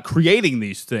 creating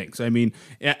these things. I mean,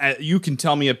 you can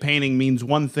tell me a painting means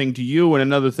one thing to you and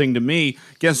another thing to me.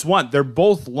 Guess what? They're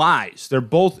both lies. They're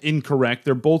both incorrect.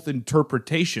 They're both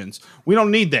interpretations. We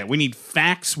don't need that. We need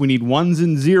facts. We need ones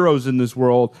and zeros in this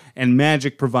world, and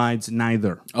magic provides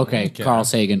neither. Okay, Carl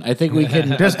Sagan. I think we can.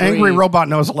 This angry agree- robot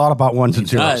knows a lot about ones and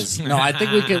zeros. does. No, I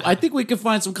think we could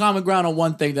find some common ground on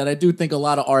one thing that I do think a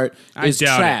lot of art is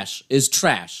doubt trash. Is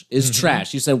trash.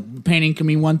 You said painting can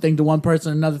mean one thing to one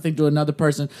person, another thing to another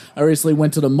person. I recently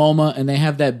went to the MoMA and they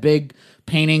have that big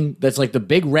painting that's like the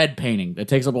big red painting that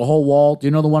takes up a whole wall. Do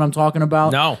you know the one I'm talking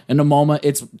about? No. In the MoMA,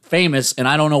 it's famous and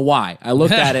I don't know why. I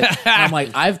looked at it and I'm like,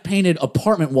 I've painted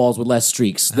apartment walls with less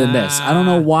streaks than this. I don't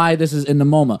know why this is in the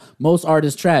MoMA. Most art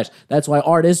is trash. That's why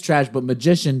art is trash, but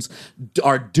magicians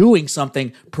are doing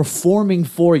something, performing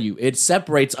for you. It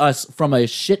separates us from a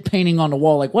shit painting on the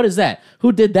wall. Like, what is that?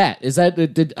 Who did that? Is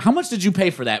that how much did you pay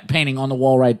for that painting on the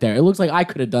wall right there? It looks like I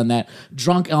could have done that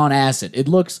drunk on acid. It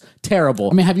looks terrible.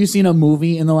 I mean, have you seen a movie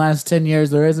movie in the last 10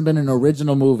 years. There hasn't been an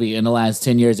original movie in the last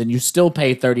 10 years, and you still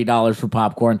pay $30 for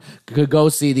popcorn to go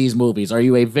see these movies. Are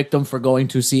you a victim for going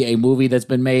to see a movie that's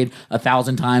been made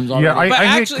 1,000 times already? Yeah, I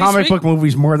hate actually, comic book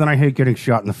movies more than I hate getting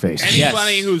shot in the face.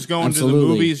 Anybody who's going absolutely. to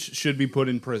the movies should be put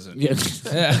in prison. Yeah.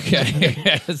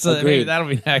 Okay, so Agreed. maybe that'll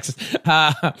be next.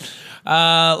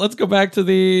 Let's go back to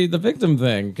the victim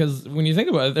thing, because when you think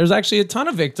about it, there's actually a ton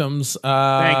of victims.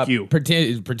 Thank you.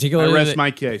 Particularly, I rest my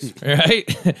case.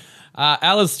 right.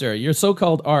 Alistair, your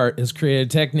so-called art has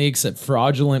created techniques that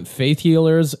fraudulent faith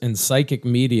healers and psychic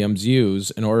mediums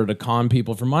use in order to con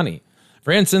people for money.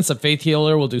 For instance, a faith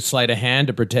healer will do sleight of hand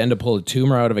to pretend to pull a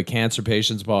tumor out of a cancer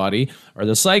patient's body, or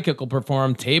the psychic will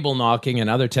perform table knocking and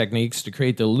other techniques to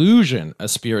create the illusion a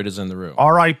spirit is in the room.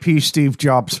 R.I.P. Steve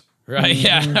Jobs. Right?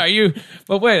 Yeah. Are you?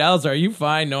 But wait, Alistair, are you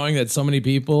fine knowing that so many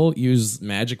people use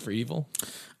magic for evil?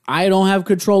 I don't have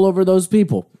control over those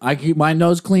people. I keep my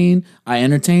nose clean. I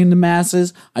entertain the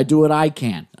masses. I do what I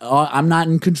can. I'm not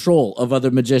in control of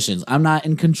other magicians. I'm not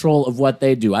in control of what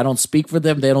they do. I don't speak for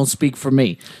them. They don't speak for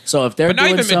me. So if they're But not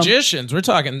doing even magicians. We're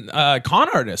talking con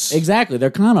artists. Exactly. They're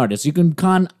con artists. You can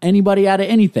con anybody out of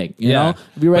anything. You know?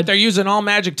 Have you But read they're using all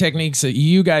magic techniques that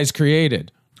you guys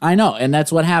created. I know, and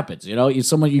that's what happens. You know,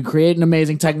 you create an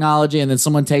amazing technology, and then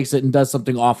someone takes it and does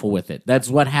something awful with it. That's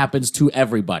what happens to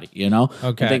everybody. You know,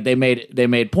 Okay. I think they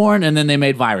made porn, and then they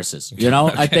made viruses. You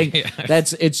know, I think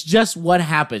it's just what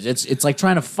happens. It's like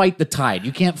trying to fight the tide.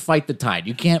 You can't fight the tide.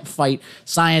 You can't fight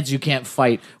science. You can't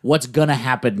fight what's gonna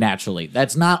happen naturally.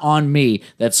 That's not on me.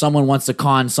 That someone wants to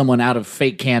con someone out of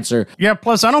fake cancer. Yeah,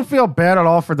 plus I don't feel bad at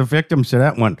all for the victims to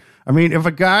that one. I mean, if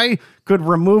a guy could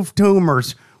remove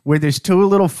tumors with his two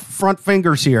little front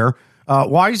fingers here,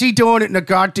 why is he doing it in a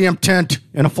goddamn tent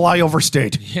in a flyover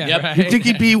state? Yeah, Yep. right. You think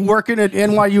he'd be working at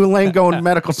NYU Langone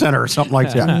Medical Center or something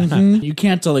like that? You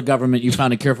can't tell the government you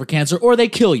found a cure for cancer, or they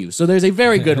kill you. So there's a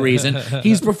very good reason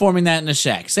he's performing that in a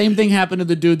shack. Same thing happened to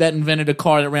the dude that invented a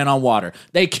car that ran on water.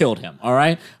 They killed him, all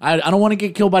right? I don't want to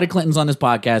get killed by the Clintons on this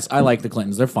podcast. I like the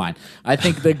Clintons. They're fine. I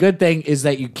think the good thing is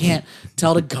that you can't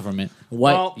tell the government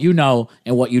what you know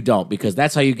and what you don't, because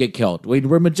that's how you get killed.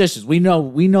 We're magicians. We know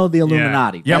the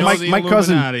Illuminati. Yeah, You know my the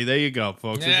cousin- Illuminati. There you go,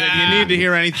 folks. Yeah. If you need to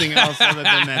hear anything else other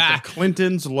than that, the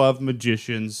Clintons love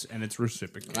magicians, and it's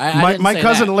reciprocal. I My didn't say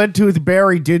cousin that. Leadtooth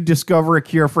Barry did discover a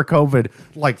cure for COVID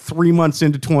like 3 months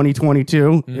into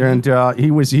 2022, and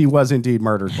he was indeed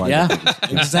murdered by Yeah, them.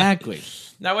 exactly.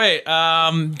 Now wait,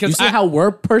 You because see how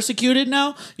we're persecuted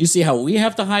now? You see how we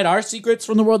have to hide our secrets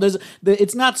from the world?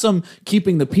 It's not some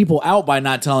keeping the people out by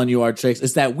not telling you our tricks.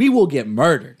 It's that we will get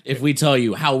murdered if we tell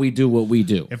you how we do what we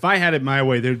do. If I had it my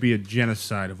way, there'd be a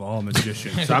genocide of all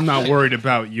magicians. I'm not worried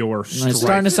about your It's starting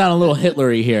strife. to sound a little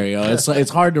Hitlery here, yo. It's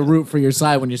hard to root for your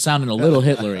side when you're sounding a little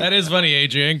Hitlery. that is funny,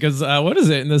 Adrian, because what is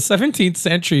it? In the 17th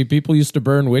century, people used to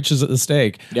burn witches at the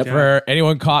stake for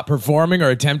anyone caught performing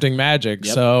or attempting magic.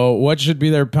 Yep. So what should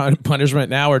be their punishment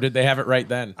now, or did they have it right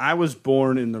then? I was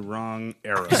born in the wrong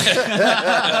era.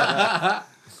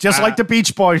 Just like the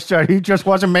Beach Boys said, he just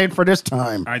wasn't made for this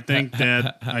time. I think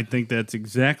that's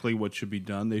exactly what should be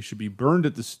done. They should be burned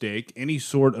at the stake. Any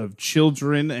sort of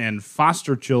children and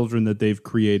foster children that they've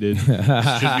created should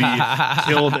be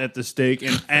killed at the stake.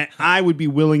 And I would be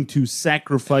willing to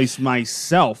sacrifice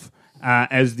myself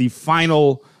as the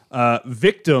final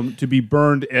victim to be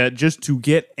burned just to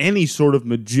get any sort of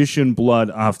magician blood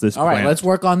off this All right, planet. let's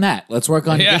work on that. Let's work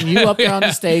on getting you up there on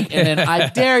the stake, and then I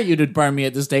dare you to burn me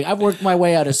at the stake. I've worked my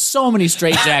way out of so many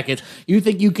straitjackets. You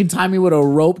think you can tie me with a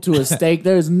rope to a stake?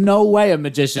 There's no way a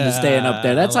magician is staying up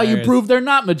there. That's how you hilarious. prove they're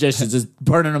not magicians, is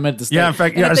burning them at the stake. Yeah, in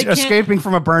fact, And if they can't- escaping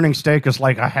from a burning stake is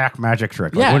like a hack magic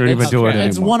trick. I Yeah, wouldn't even do it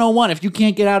It's anymore. 101. If you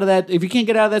can't get out of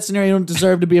that scenario, you don't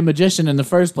deserve to be a magician in the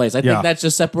first place. I think Yeah. that's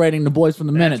just separating the boys from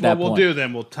the men That's at that what we'll point. do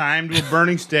then. We'll tie him to a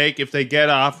burning stake. If they get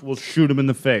off, we'll shoot them in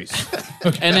the face.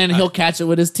 And then he'll catch it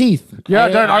with his teeth. Yeah,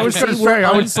 I was going to See, say, we're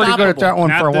I was pretty good at that one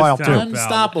Not for a this while, time. too.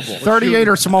 Unstoppable. 38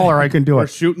 or smaller, I can do We're it.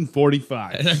 shooting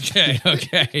 45.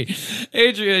 Okay.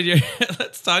 Adrian,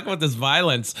 let's talk about this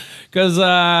violence. Because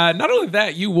not only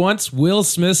that, you once Will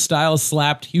Smith style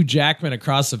slapped Hugh Jackman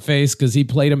across the face because he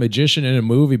played a magician in a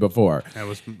movie before. That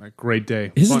was a great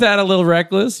day. Isn't Fun. that a little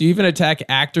reckless? You even attack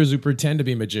actors who pretend to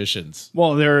be magicians.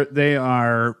 Well, they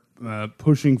are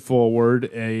pushing forward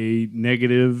a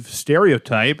negative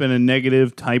stereotype and a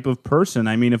negative type of person.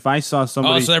 I mean, if I saw Oh,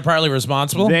 somebody, so they're partly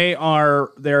responsible?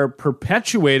 they're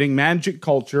perpetuating magic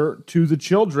culture to the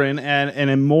children at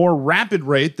a more rapid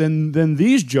rate than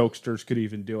these jokesters could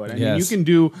even do it. I mean, you Yes. can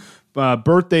do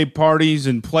birthday parties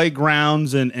and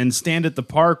playgrounds and stand at the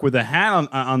park with a hat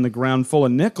on the ground full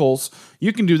of nickels.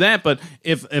 You can do that, but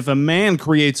if a man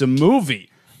creates a movie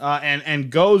and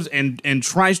goes and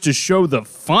tries to show the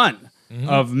fun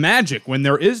of magic when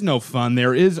there is no fun,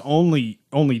 there is only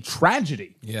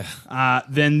tragedy. Yeah.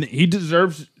 Then he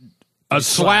deserves a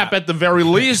slap at the very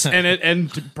least,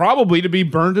 and probably to be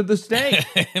burned at the stake.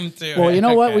 Him too. Well, you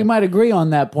know what? We might agree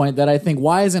on that point that I think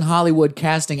why isn't Hollywood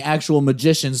casting actual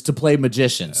magicians to play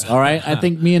magicians? All right? I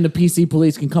think me and the PC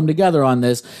police can come together on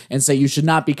this and say you should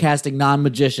not be casting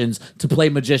non-magicians to play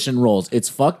magician roles. It's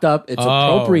fucked up. It's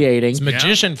appropriating. It's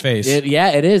magician face. It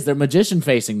is. They're magician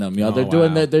facing them. You know,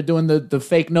 they're doing the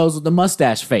fake nose with the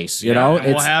mustache face. You know, and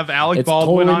we'll have Alec it's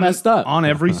Baldwin totally messed up. on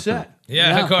every set.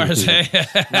 Yeah, of course. Two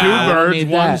birds,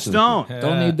 one stone.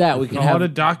 Don't need that. We can Call have it a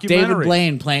documentary. David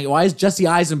Blaine playing. Why is Jesse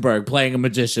Eisenberg playing a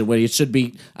magician when he should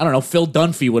be? I don't know. Phil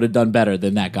Dunphy would have done better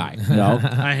than that guy. You know?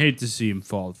 I hate to see him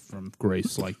fall from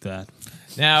grace like that.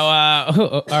 Now,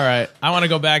 all right. I want to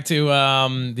go back to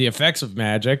the effects of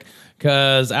magic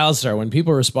because, Alistair, when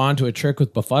people respond to a trick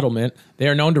with befuddlement, they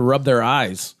are known to rub their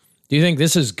eyes. Do you think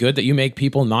this is good that you make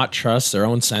people not trust their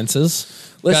own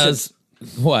senses? Listen.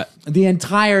 What? The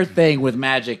entire thing with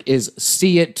magic is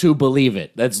see it to believe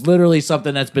it. That's literally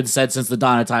something that's been said since the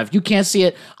dawn of time. If you can't see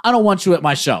it, I don't want you at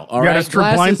my show. All right, Yeah, that's true.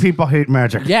 Blind people hate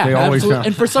magic. Yeah, they always absolutely. do.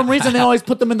 And for some reason, they always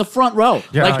put them in the front row.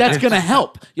 Yeah, like that's going to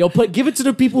help. Give it to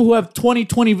the people who have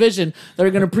 20/20 vision that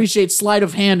are going to appreciate sleight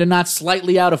of hand and not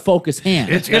slightly out of focus hand.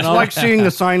 It's like seeing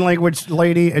the sign language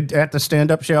lady at the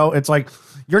stand-up show. It's like,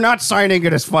 you're not signing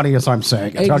it as funny as I'm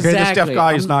saying it. Exactly. Okay, this deaf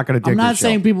guy is not going to dig I'm not this show.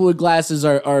 saying people with glasses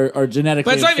are genetically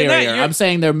But it's not even that. inferior. I'm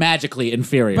saying they're magically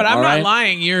inferior. But I'm all not right?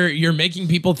 lying. You're making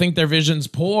people think their vision's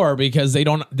poor because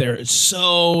they're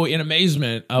so in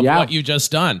amazement of what you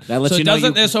just done. That lets So you know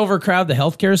doesn't this overcrowd the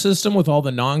healthcare system with all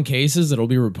the non-cases that'll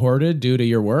be reported due to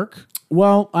your work?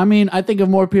 Well, I mean, I think if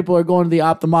more people are going to the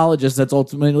ophthalmologist, that's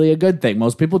ultimately a good thing.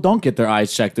 Most people don't get their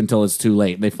eyes checked until it's too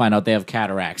late and they find out they have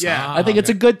cataracts. Yeah. I think it's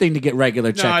a good thing to get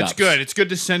regular checkups. No, it's good. It's good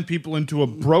to send people into a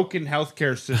broken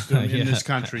healthcare system in this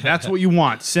country. That's what you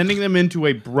want. Sending them into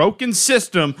a broken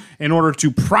system in order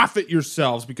to profit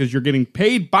yourselves because you're getting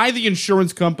paid by the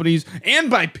insurance companies and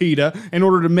by PETA in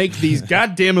order to make these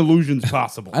goddamn illusions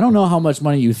possible. I don't know how much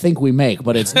money you think we make,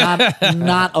 but it's not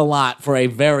a lot for a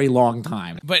very long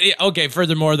time. But okay,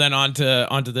 furthermore, then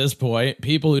onto this point,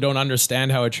 people who don't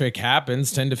understand how a trick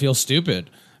happens tend to feel stupid.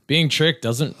 Being tricked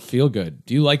doesn't feel good.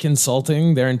 Do you like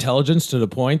insulting their intelligence to the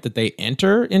point that they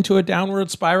enter into a downward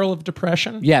spiral of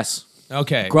depression? Yes.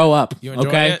 Okay. Grow up. You enjoy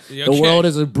Okay? it? You The okay? world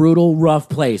is a brutal, rough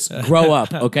place. Grow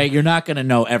up. Okay. You're not going to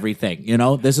know everything. You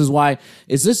know, this is why.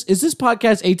 Is this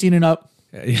podcast 18 and up?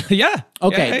 Yeah.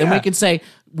 Okay. Yeah, Then we can say,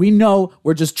 we know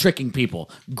we're just tricking people.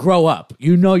 Grow up.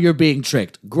 You know you're being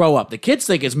tricked. Grow up. The kids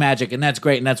think it's magic, and that's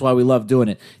great, and that's why we love doing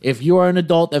it. If you're an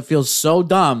adult that feels so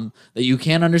dumb that you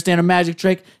can't understand a magic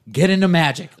trick, get into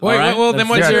magic. Wait, all right? well, then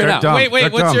what's they're dumb. wait, They're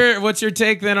dumb. what's your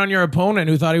take then on your opponent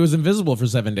who thought he was invisible for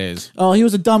 7 days? Oh, he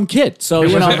was a dumb kid. So He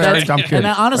you was know, a very that's, dumb kid. and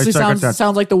that honestly I second that.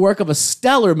 sounds like the work of a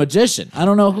stellar magician. I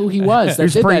don't know who he was. That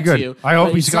He's did pretty that good. to you. I hope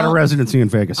but he's got a sound- residency in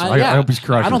Vegas. I yeah. hope he's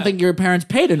crushing. I don't think your parents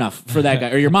paid enough for that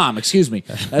guy, or your mom, excuse me,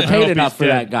 paid enough for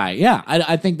that guy. Yeah,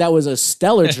 I think that was a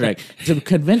stellar trick. To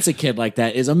convince a kid like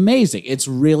that is amazing. It's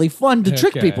really fun to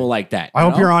trick Okay. people like that. I you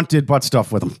hope know? your aunt did butt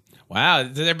stuff with him. Wow,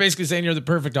 they're basically saying you're the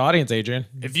perfect audience, Adrian.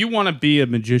 If you want to be a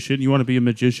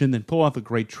magician, then pull off a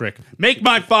great trick. Make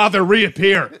my father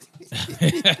reappear.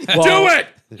 Do it!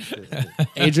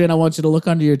 Adrian, I want you to look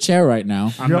under your chair right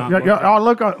now. I'm not looking. Oh,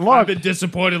 look! I've Look! been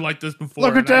disappointed like this before.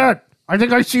 Look at that! I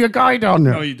think I see a guy down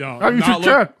there. No, you don't. Oh, you Not should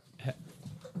check.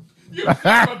 You son of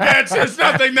a bitch, there's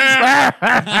nothing there.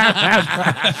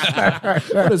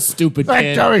 What a stupid Hey,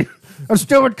 kid. Terry, a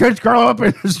stupid kids grow up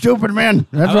into stupid men.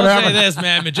 That's I what will say happens. this,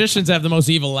 man. Magicians have the most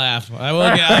evil laugh. I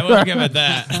will give it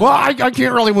that. Well, I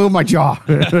can't really move my jaw.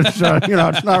 It's,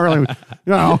 it's not really,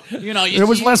 it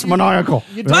was less maniacal.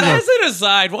 But as an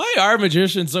aside, why are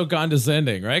magicians so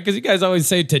condescending, right? Because you guys always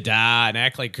say ta-da and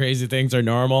act like crazy things are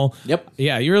normal. Yep.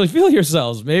 Yeah, you really feel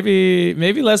yourselves. Maybe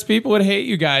less people would hate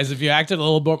you guys if you acted a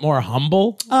little bit more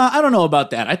humble. I don't know about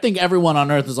that. I think everyone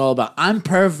on earth is all about, I'm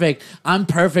perfect. I'm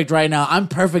perfect right now. I'm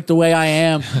perfect the way I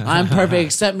am. I'm perfect.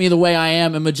 Accept me the way I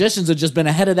am. And magicians have just been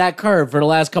ahead of that curve for the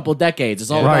last couple of decades.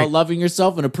 It's all Right. about loving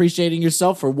yourself and appreciating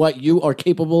yourself for what you are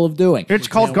capable of doing. It's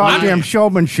called You know, goddamn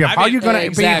showmanship. How are you going to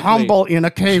exactly. be humble in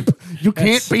a cape? You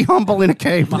can't be humble in a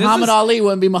cape. Muhammad Ali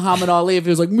wouldn't be Muhammad Ali if he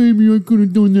was like, maybe I could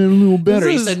have done that a little better.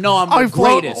 He said, no, I'm the I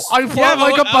float greatest. like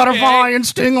a but- butterfly okay. and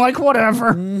sting like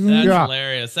whatever. That's Yeah.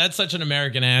 hilarious. That's such an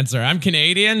American answer. I'm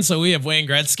Canadian, so we have Wayne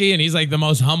Gretzky, and he's like the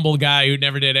most humble guy who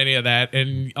never did any of that,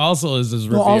 and also is as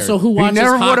revered. Well, also, who He watches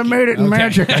never would hockey? have made it in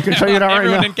magic. I can tell you that right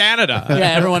Everyone now. in Canada. Yeah,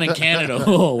 everyone in Canada.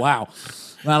 Oh, wow.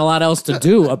 Not a lot else to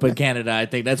do up in Canada, I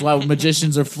think. That's why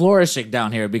magicians are flourishing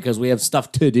down here, because we have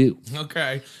stuff to do.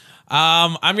 Okay.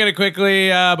 I'm gonna quickly,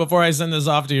 before I send this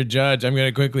off to your judge, I'm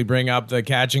gonna quickly bring up the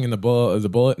catching in the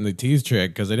bullet in the teeth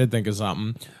trick, because I did think of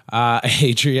something.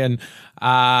 Adrian,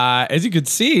 as you could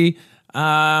see,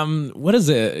 what is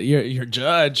it? Your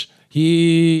judge,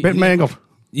 he Bit mangled.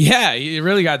 Yeah, he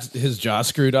really got his jaw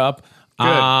screwed up.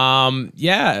 Yeah.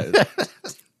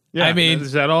 Yeah, I mean,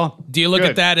 is that all? Do you look Good.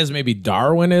 at that as maybe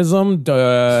Darwinism?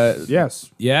 Yes.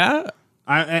 Yeah.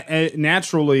 I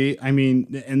naturally, I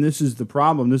mean, and this is the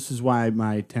problem. This is why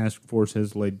my task force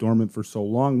has laid dormant for so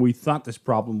long. We thought this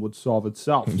problem would solve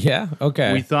itself. Yeah.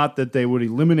 Okay. We thought that they would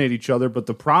eliminate each other, but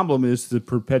the problem is the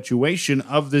perpetuation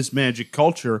of this magic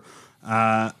culture.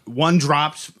 One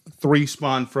drops, three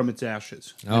spawn from its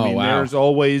ashes. Oh, wow. There's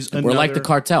always another. We're like the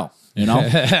cartel, you know?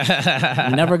 You're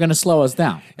never going to slow us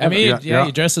down. I mean, Yeah.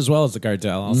 you dress as well as the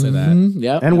cartel. I'll say that.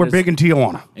 Yeah. And we're big in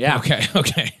Tijuana. Yeah. Okay.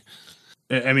 Okay.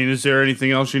 I mean, is there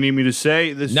anything else you need me to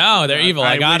say? No, they're evil.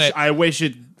 I got it. I wish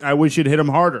it hit him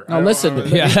harder. Now, listen.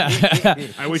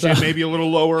 I wish it maybe a little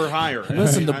lower or higher.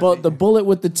 Listen, the bullet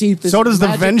with the teeth is So does the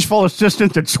magic. vengeful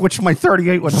assistant that switched my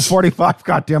 38 with a 45.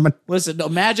 God damn it! Listen, no,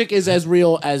 magic is as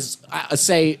real as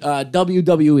say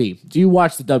WWE. Do you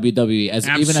watch the WWE even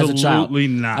as a child? Absolutely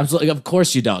not. Absolutely, of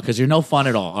course you don't, because you're no fun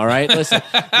at all. All right, listen,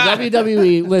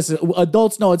 WWE. Listen,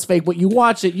 adults know it's fake, but you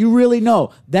watch it, you really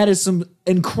know that is some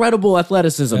incredible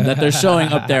athleticism that they're showing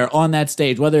up there on that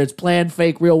stage. Whether it's planned,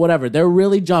 fake, real, whatever, they're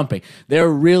really jumping. They're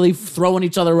really throwing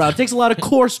each other around. It takes a lot of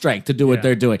core strength to do what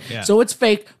they're doing. Yeah. So it's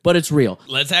fake, but it's real.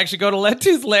 Let's actually go to Lead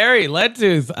Tooth Larry. Lead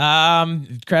Tooth.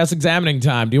 Cross-examining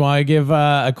time. Do you want to give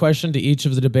a question to each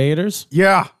of the debaters?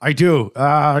 Yeah, I do.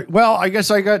 Well, I guess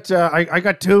I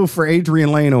got two for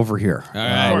Adrian Lane over here. All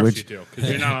right. Of course which- you do, because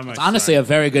you're not on my Honestly, side. a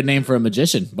very good name for a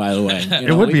magician, by the way. You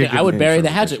know, would be a good I would name bury for the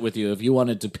a hatchet with you if you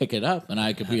wanted to pick it up, and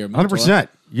I could be your mentor. 100%.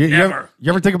 You Never.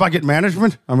 ever think about getting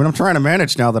management? I mean, I'm trying to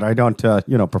manage now that I don't,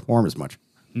 perform as much.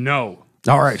 No.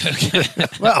 All right.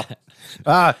 Well,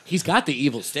 He's got the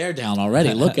evil stare down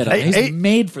already. Look at him. Hey, He's hey.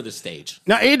 made for the stage.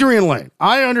 now, Adrian Lane,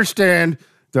 I understand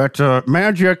that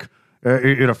magic,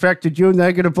 it affected you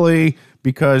negatively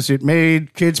because it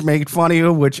made kids make fun of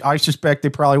you, which I suspect they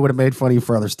probably would have made fun of you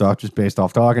for other stuff just based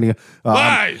off talking to you.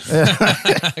 Lies!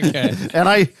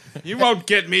 And You won't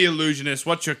get me, illusionist.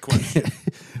 What's your question?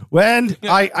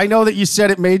 I know that you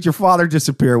said it made your father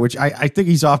disappear, which I think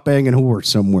he's off banging whores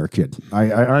somewhere, kid. I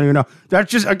don't even know. That's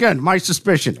just, again, my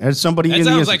suspicion as somebody That in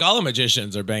sounds the... like all the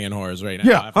magicians are banging whores right now.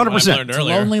 Yeah, from what 100%. I've learned It's a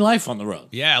earlier. lonely life on the road.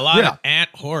 Yeah, a lot Yeah. of ant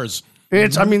whores.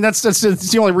 It's, I mean, that's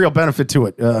the only real benefit to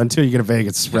it until you get a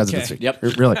Vegas residency. Yep.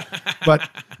 Really. But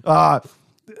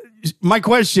my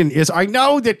question is, I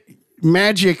know that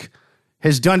magic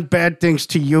has done bad things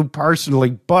to you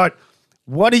personally, but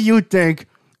what do you think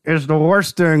is the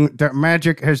worst thing that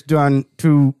magic has done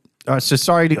to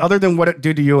society, other than what it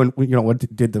did to you and what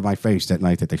it did to my face that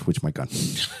night that they switched my gun?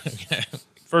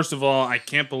 First of all, I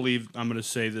can't believe I'm going to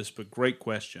say this, but great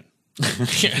question.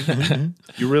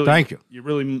 You really, Thank you. You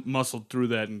really muscled through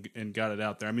that and got it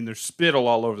out there. I mean, there's spittle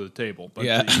all over the table. But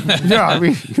Yeah. Yeah, I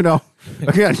mean,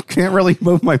 again, can't really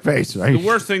move my face, right? the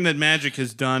worst thing that magic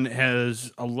has done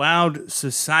has allowed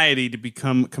society to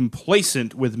become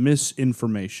complacent with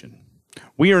misinformation.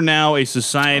 We are now a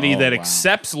society that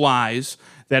accepts lies,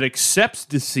 that accepts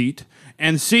deceit,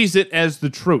 and sees it as the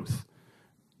truth.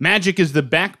 Magic is the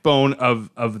backbone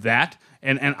of that.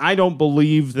 And I don't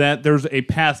believe that there's a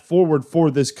path forward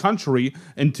for this country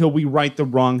until we right the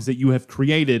wrongs that you have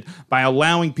created by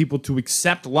allowing people to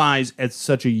accept lies at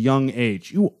such a young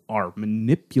age. You are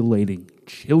manipulating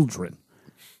children.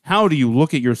 How do you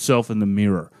look at yourself in the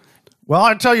mirror? Well,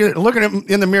 I tell you, looking at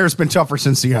in the mirror has been tougher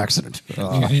since the accident.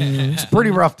 It's pretty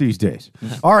rough these days.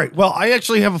 All right. Well, I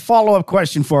actually have a follow-up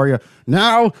question for you.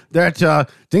 Now that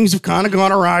things have kind of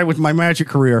gone awry with my magic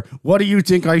career, what do you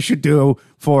think I should do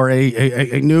for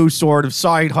a new sort of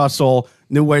side hustle,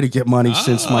 new way to get money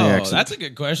since my accident? That's a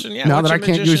good question. Yeah. Now what that I should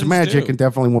can't use magicians magic do? and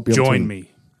definitely won't be able to. Join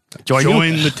me.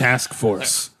 Join you? the task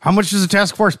force. How much does the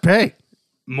task force pay?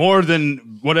 More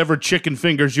than whatever chicken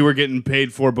fingers you were getting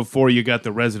paid for before you got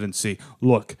the residency.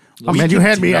 Look. Oh, man, you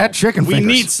had me at chicken We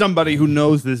fingers. need somebody who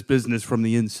knows this business from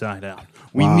the inside out.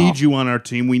 We need you on our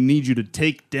team. We need you to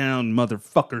take down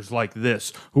motherfuckers like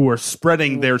this who are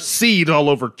spreading their seed all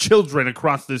over children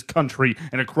across this country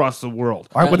and across the world.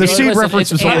 All right, well, the seed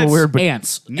reference is a little weird, but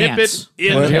ants. Nip ants.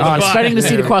 it in the butt. Spreading the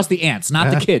seed across the ants,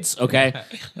 not the kids, okay?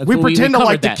 That's we what pretend to covered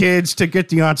like that. the kids to get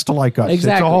the aunts to like us. It's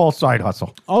Exactly. a whole side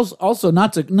hustle. Also,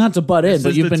 not to butt in, This but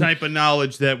is you've the been type of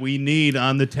knowledge that we need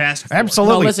on the task force.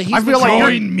 Absolutely. No, listen, he's I feel been like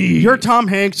Join me. you're Tom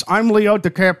Hanks. I'm Leo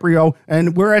DiCaprio,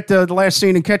 and we're at the last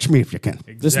scene in Catch Me If You Can.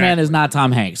 This man is not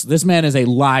Tom Hanks. This man is a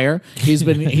liar.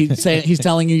 He's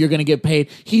telling you you're going to get paid.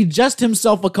 He just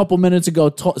himself a couple minutes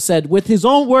ago said with his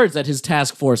own words that his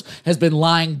task force has been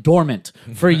lying dormant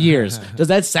for years. Does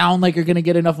that sound like you're going to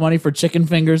get enough money for chicken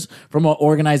fingers from an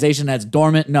organization that's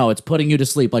dormant? No, it's putting you to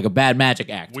sleep like a bad magic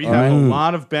act. We have a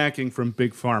lot of backing from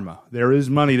Big Pharma. There is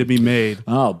money to be made.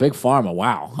 Oh, big pharma.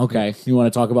 Wow. Okay. You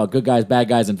want to talk about good guys, bad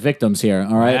guys, and victims here.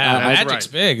 All right. Yeah, that's magic's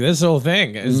right. big. This whole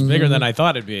thing is bigger than I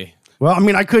thought it'd be. Well, I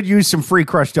mean, I could use some free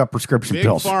crushed up prescription Big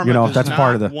pills. Pharma You know, does that's not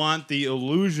part of the. want the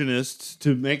illusionists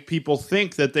to make people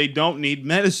think that they don't need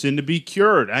medicine to be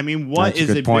cured. I mean, what That's a is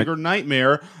good a point. bigger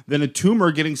nightmare than a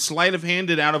tumor getting sleight of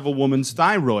handed out of a woman's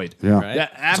thyroid? Yeah. Right.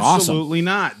 That- awesome. absolutely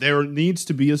not. There needs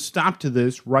to be a stop to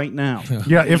this right now.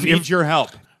 Yeah, We if need your help.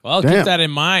 Well, Damn. keep that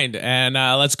in mind, and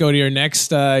let's go to your next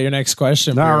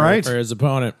question. All right. For his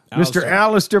opponent, Mr.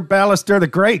 Alistair Balastar the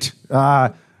Great.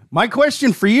 My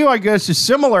question for you, I guess, is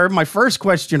similar. My first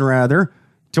question, rather,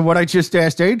 to what I just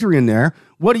asked Adrian there.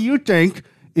 What do you think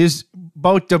is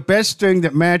both the best thing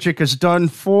that magic has done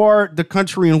for the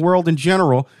country and world in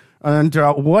general? And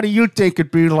what do you think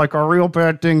would be like a real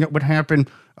bad thing that would happen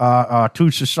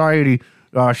to society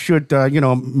should,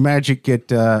 magic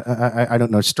get, I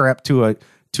don't know, strapped to a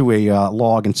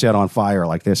log and set on fire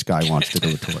like this guy wants to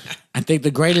do to it? I think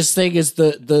the greatest thing is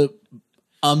the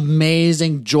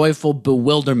amazing, joyful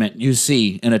bewilderment you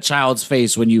see in a child's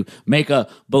face when you make a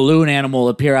balloon animal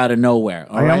appear out of nowhere.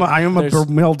 all right? I am a There's-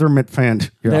 bewilderment fan.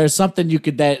 Yeah. There's something you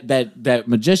could that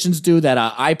magicians do that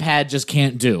an iPad just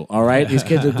can't do. All right, these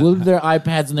kids are glued to their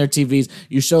iPads and their TVs.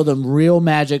 You show them real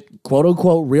magic, quote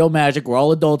unquote real magic. We're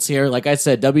all adults here. Like I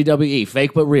said, WWE,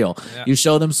 fake but real. You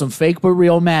show them some fake but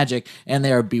real magic, and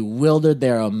they are bewildered.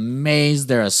 They're amazed.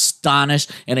 They're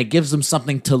astonished, and it gives them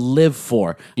something to live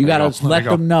for. You got to let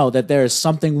them know that there is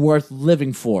something worth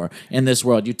living for in this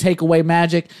world. You take away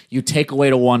magic, you take away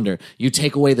the wonder, you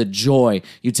take away the joy,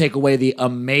 you take away the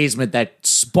amazement that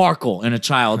sparkle in a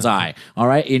child's eye. All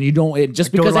right, and you don't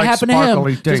just because it like happened to him,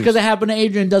 sparkly just things. because it happened to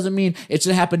Adrian doesn't mean it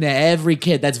should happen to every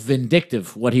kid. That's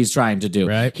vindictive what he's trying to do.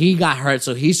 Right. He got hurt,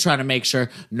 so he's trying to make sure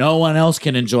no one else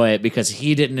can enjoy it because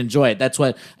he didn't enjoy it. That's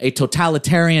what a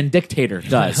totalitarian dictator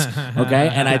does. Okay,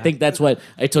 and I think that's what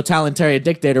a totalitarian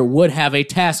dictator would have a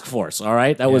task force. All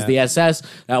right, that was the SS.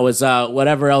 That was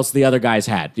whatever else the other guys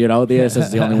had. You know, the SS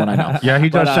is the only one I know. Yeah, he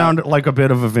does But, sound like a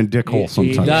bit of a vindictive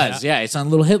sometimes. He does, yeah. He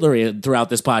sounds a little Hitlery throughout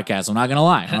this podcast. I'm not gonna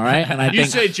lie. All right, and I You think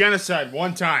say genocide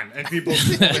one time, and people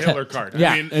pull the Hitler card.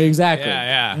 yeah, I mean, exactly.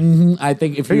 Yeah. I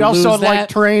think if He you also lose like that,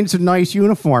 trains and nice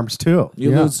uniforms too.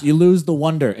 you lose the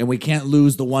wonder, and we can't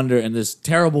lose the wonder in this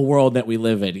terrible world that we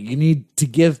live in. You need to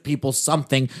give people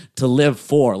something to live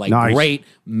for, like Nice. great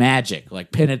magic,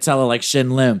 like Penn and Teller, like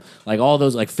Shin Lim, like all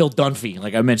those, like Phil Dunphy,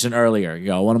 like I mentioned earlier. You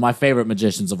know, one of my favorite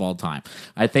magicians of all time.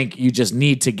 I think you just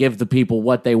need to give the people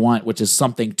what they want, which is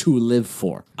something to live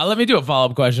for. Let me do a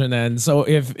follow-up question then. So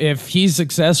if he's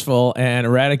successful and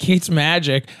eradicates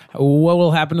magic, what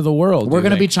will happen to the world? We're do you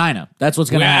going to be think? China. That's what's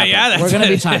going to Yeah, happen. yeah, that's we're going to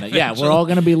be it. China. Yeah, we're all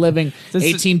going to be living This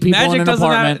is- 18 people magic in an doesn't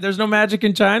have- apartment. there's no magic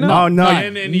in China? Oh no!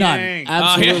 Yin and None. yang.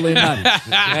 Absolutely none.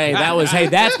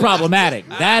 That's problematic.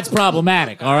 That's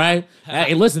problematic. All right.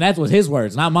 Hey, listen, that was his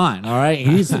words, not mine. All right.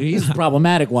 He's a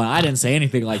problematic one. I didn't say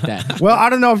anything like that. Well, I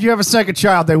don't know if you have a second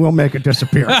child, they will make it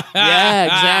disappear. Yeah,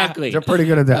 exactly. They're pretty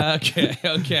good at that.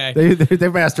 Okay.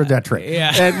 They've mastered that trick.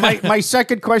 Yeah. And my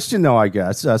second question, though, I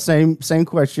guess, same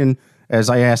question as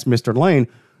I asked Mr. Lane.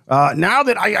 Now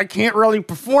that I can't really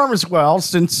perform as well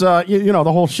since, the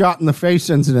whole shot in the face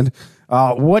incident,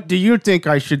 what do you think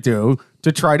I should do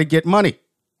to try to get money?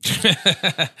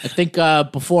 I think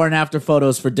before and after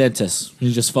photos for dentists.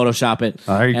 You just Photoshop it,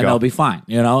 There you and go. they'll be fine.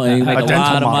 You know, and you make A a dental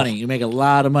lot of model. money. You make a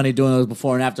lot of money doing those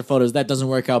before and after photos. That doesn't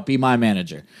work out. Be my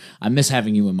manager. I miss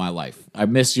having you in my life. I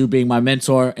miss you being my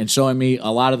mentor and showing me a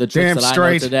lot of the tricks Damn that I know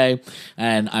straight. today.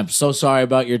 And I'm so sorry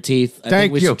about your teeth. I Thank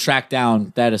think we you. should track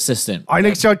down that assistant. I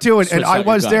think so too. And Switch I out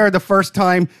your was gun. there the first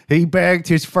time he bagged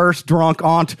his first drunk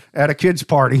aunt at a kid's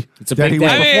party. It's a that big he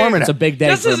was day. performing It's a at. big day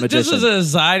Just for a as magician. an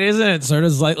aside, isn't it sort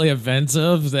of slightly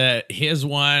offensive that his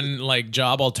one like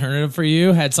job alternative for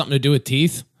you had something to do with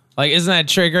teeth? Like, isn't that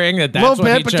triggering? That's A little what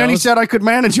bit, he but chose? then he said I could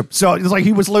manage him. So it's like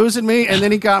he was losing me, and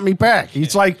then he got me back.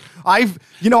 He's like, I've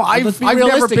let's be never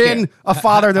realistic been here. a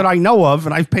father that I know of,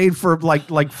 and I've paid for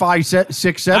like 5, 6,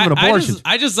 7 abortions.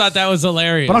 I just thought that was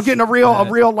hilarious. But I'm getting a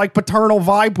real like paternal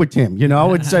vibe with him. You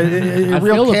know, it's a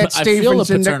real Cat I feel a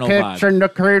Stevens in the paternal kitchen, the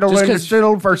cradle Just and the 'cause-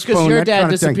 silver Just because spoon. your that dad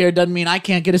kind of thing. disappeared doesn't mean I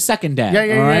can't get a second dad.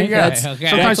 Yeah, all right? yeah. That's, Okay.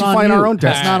 Sometimes that's we on find you. our own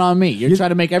That's dad. not on me. You're trying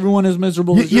to make everyone as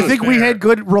miserable as You think we had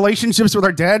good relationships with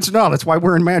our dads? No, that's why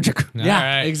we're in magic. Yeah, All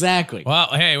right. exactly. Well,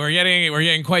 hey, we're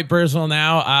getting quite personal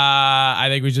now. I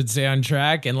think we should stay on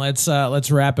track and let's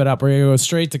wrap it up. We're gonna go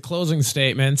straight to closing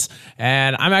statements,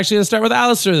 and I'm actually gonna start with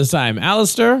Alistair this time.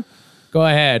 Alistair, go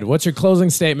ahead. What's your closing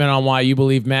statement on why you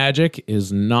believe magic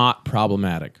is not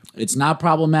problematic? It's not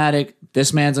problematic.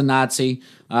 This man's a Nazi.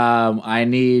 I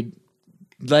need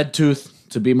lead tooth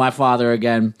to be my father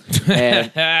again.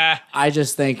 And I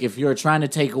just think if you're trying to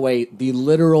take away the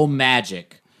literal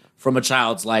magic from a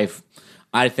child's life,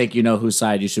 I think you know whose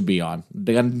side you should be on.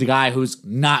 The guy who's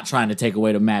not trying to take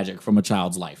away the magic from a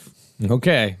child's life.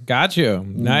 Okay, got you.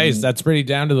 Nice. That's pretty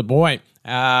down to the point.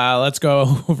 Let's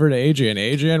go over to Adrian.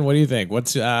 Adrian, what do you think?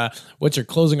 What's your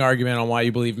closing argument on why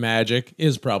you believe magic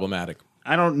is problematic?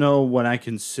 I don't know what I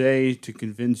can say to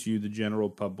convince you, the general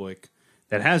public,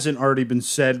 that hasn't already been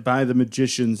said by the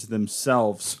magicians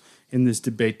themselves in this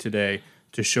debate today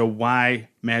to show why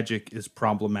magic is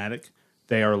problematic.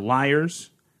 They are liars,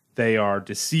 they are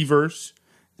deceivers,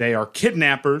 they are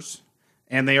kidnappers,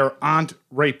 and they are aunt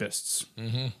rapists.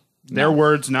 Mm-hmm. Their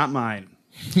words, not mine.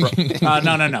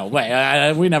 No.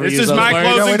 Wait, we never This use is those my words.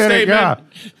 closing we did it, statement.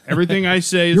 yeah. Everything I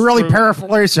say is You really true.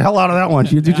 paraphrased the hell out of that one.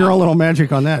 You did your own little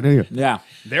magic on that, didn't you? Yeah.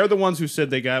 They're the ones who said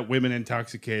they got women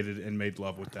intoxicated and made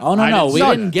love with them. Oh, no, I no. didn't We say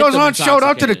didn't that. get Those them aunts showed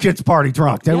up to the intoxicated. kids' party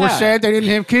drunk. They were Yeah. sad they didn't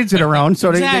have kids in their own,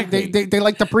 so Exactly. they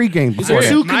like the pregame These before. are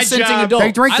two My consenting job- adults.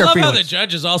 They drink I their love how the feelings.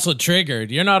 judge is also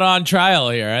triggered. You're not on trial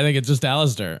here. I think it's just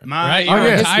Alistair. Right? Oh, You're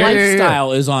yeah. His retired?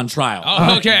 lifestyle is on trial.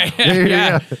 Oh, okay.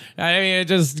 yeah. I mean, it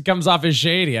just comes off as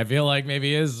shady. I feel like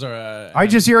maybe is. I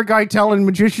just hear a guy telling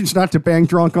magicians not to bang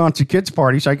drunk aunts at kids'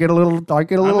 parties. I get a little I'm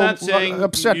not saying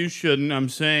upset. you shouldn't. I'm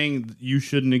saying you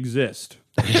shouldn't exist.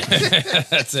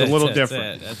 That's a little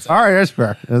different. All right, that's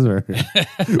fair. That's fair.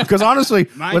 Because honestly,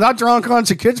 without drunk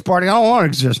aunts at kids' party, I don't want to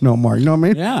exist no more. You know what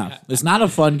I mean? Yeah. It's not a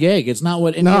fun gig. It's not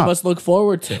what any No. of us look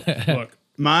forward to. Look,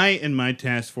 my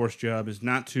task force job is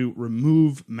not to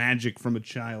remove magic from a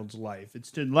child's life.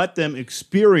 It's to let them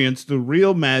experience the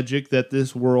real magic that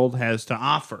this world has to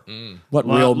offer. What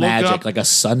Well, real look magic? up Like a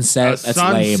sunset? A That's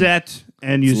lame. sunset,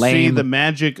 and you It's see lame. the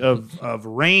magic of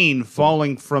rain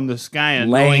falling from the sky, and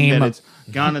knowing Lame. that it's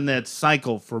gone in that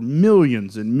cycle for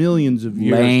millions and millions of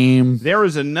years. Lame. There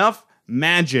is enough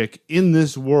magic in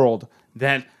this world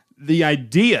that the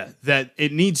idea that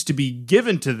it needs to be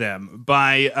given to them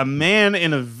by a man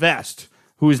in a vest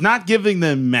who is not giving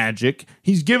them magic,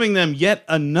 he's giving them yet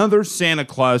another Santa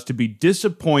Claus to be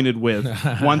disappointed with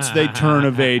once they turn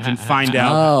of age and find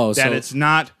out Oh, that so- it's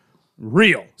not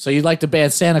real. So you'd like to ban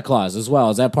Santa Claus as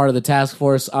well? Is that part of the task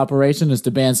force operation? Is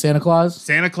to ban Santa Claus?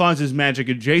 Santa Claus is magic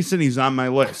adjacent. He's on my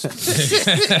list.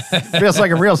 Feels like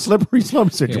a real slippery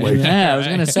slope situation. Yeah, I was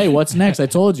gonna say, what's next? I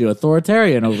told you,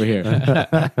 authoritarian over here.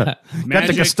 Got the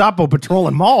Magic, Gestapo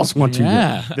patrolling malls once a year.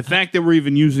 Yeah. the fact that we're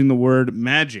even using the word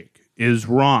magic is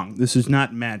wrong. This is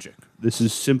not magic. This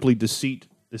is simply deceit.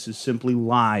 This is simply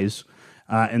lies.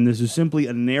 And this is simply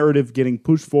a narrative getting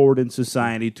pushed forward in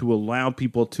society to allow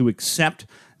people to accept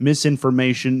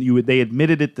misinformation. They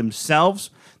admitted it themselves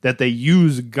that they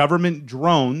use government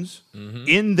drones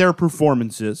in their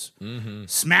performances,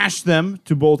 smash them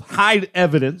to both hide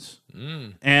evidence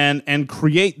and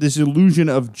create this illusion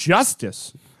of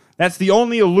justice. That's the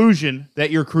only illusion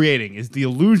that you're creating, is the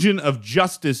illusion of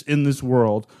justice in this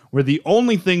world, where the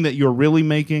only thing that you're really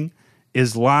making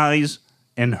is lies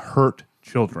and hurt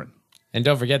children. And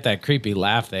don't forget that creepy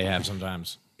laugh they have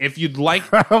sometimes. If you'd like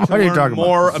to are you learn talking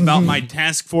more about my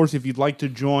task force, if you'd like to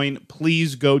join,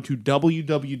 please go to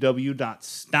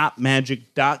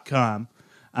www.stopmagic.com.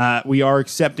 We are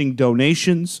accepting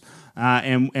donations,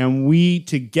 and we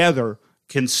together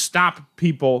can stop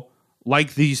people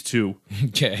like these two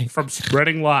Okay. from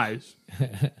spreading lies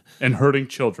and hurting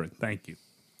children. Thank you.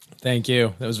 Thank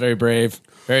you. That was very brave,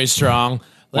 very strong.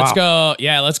 Let's go.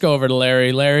 Yeah, let's go over to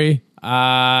Larry. Larry,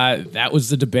 that was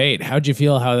the debate. How'd you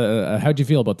feel? How'd you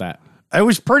feel about that? It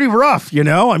was pretty rough, you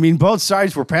know. I mean, both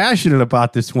sides were passionate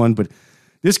about this one, but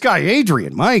This guy,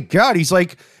 Adrian, my God, he's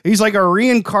like a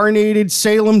reincarnated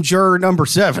Salem juror number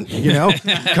 7, you know?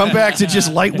 Come back to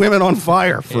just light women on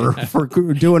fire for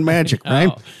doing magic, right?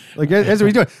 Oh. Like, that's what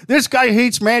he's doing. This guy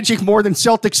hates magic more than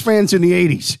Celtics fans in the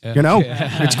 80s, you know?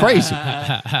 It's crazy.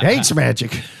 Hates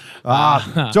magic.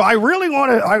 So I really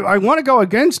want to go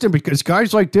against him because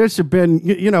guys like this have been,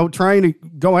 trying to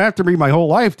go after me my whole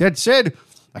life. That said,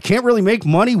 I can't really make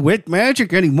money with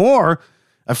magic anymore.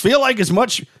 I feel like as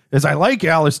much as I like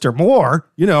Alistair more,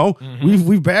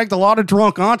 we've bagged a lot of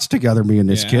drunk aunts together, me and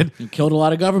this kid. You killed a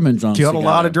lot of government drones. Killed a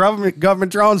lot of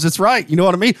government drones. That's right. You know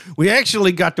what I mean? We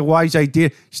actually got the wise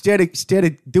idea. Instead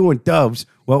of doing doves,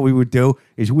 what we would do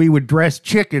is we would dress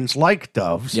chickens like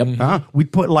doves. Yep. Huh?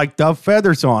 We'd put like dove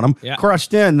feathers on them,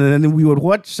 crushed in, and then we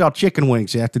would sell chicken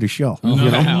wings after the show.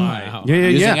 Wow.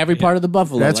 Using every part of the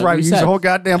buffalo. That's like right. we Use said. the whole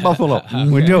goddamn buffalo.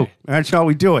 We do. That's how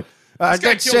we do it.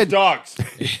 That said, dogs.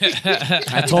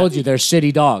 I told you they're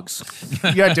shitty dogs.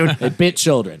 yeah, dude. They bit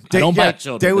children. They don't bite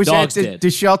children. They was the dogs at did. the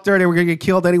shelter. They were going to get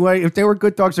killed anyway. If they were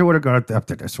good dogs, they would have gone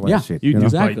after this one. Yeah. Shit, You, you know?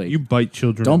 Exactly. You bite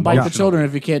children. Don't bite the emotionally. children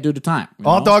if you can't do the time. you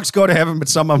All know? dogs go to heaven, but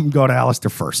some of them go to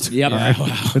Alistair first. Yep.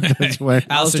 That's why.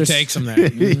 Alistair takes him there.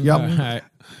 Yep. All right.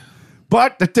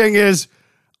 But the thing is,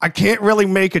 I can't really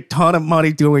make a ton of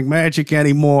money doing magic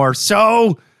anymore.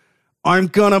 So I'm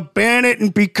going to ban it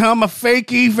and become a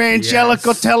fake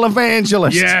evangelical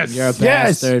televangelist. Yes. You're a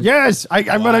bastard. Yes. I'm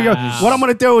gonna go. What I'm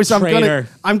gonna do is Traitor.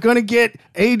 I'm gonna get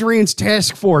Adrian's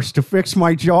task force to fix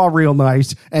my jaw real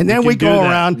nice, and then we can go do that.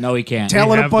 around. No, he can't.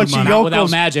 Telling We a have bunch the of money. Not without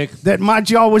yokels magic. that my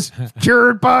jaw was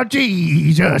cured by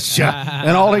Jesus,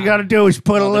 and all they got to do is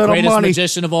put a The little greatest money.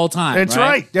 magician of all time. That's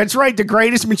right. That's right. The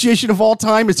greatest magician of all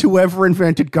time is whoever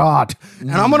invented God,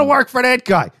 and I'm gonna work for that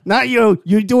guy, not you.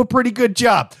 You do a pretty good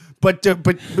job. But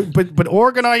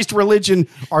organized religion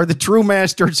are the true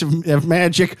masters of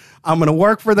magic. I'm going to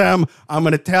work for them. I'm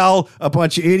going to tell a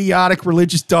bunch of idiotic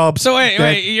religious dubs. So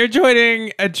wait, you're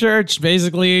joining a church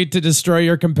basically to destroy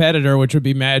your competitor, which would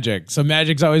be magic. So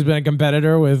magic's always been a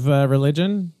competitor with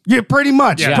religion? Yeah, pretty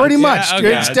much. Yeah. Pretty Yeah, much.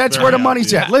 okay. That's where the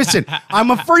money's at. Listen,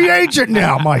 I'm a free agent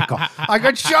now, Michael. I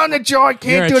got shot in the jaw. I You're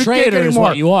can't a do the gig traitor is anymore.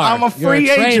 what you are. I'm a You're a free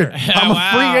traitor. agent. I'm a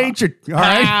Wow. free agent. All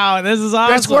right. Wow, this is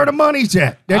awesome. That's where the money's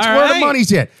at. That's All where the right.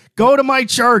 money's at. Go to my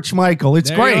church, Michael. It's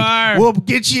There great. you are. We'll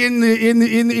get you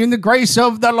in the grace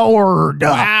of the Lord.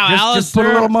 Wow, just put a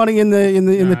Alistair. little money in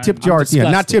the tip jar. Yeah,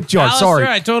 not tip jar. Alistair, Sorry.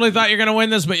 I totally thought you were going to win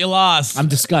this, but you lost. I'm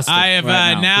disgusted I have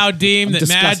right now. now deemed I'm that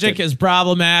disgusted. magic is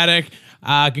problematic.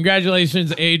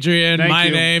 Congratulations, Adrian. Thank My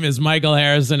you. name is Michael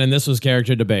Harrison, and this was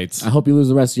Character Debates. I hope you lose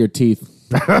the rest of your teeth.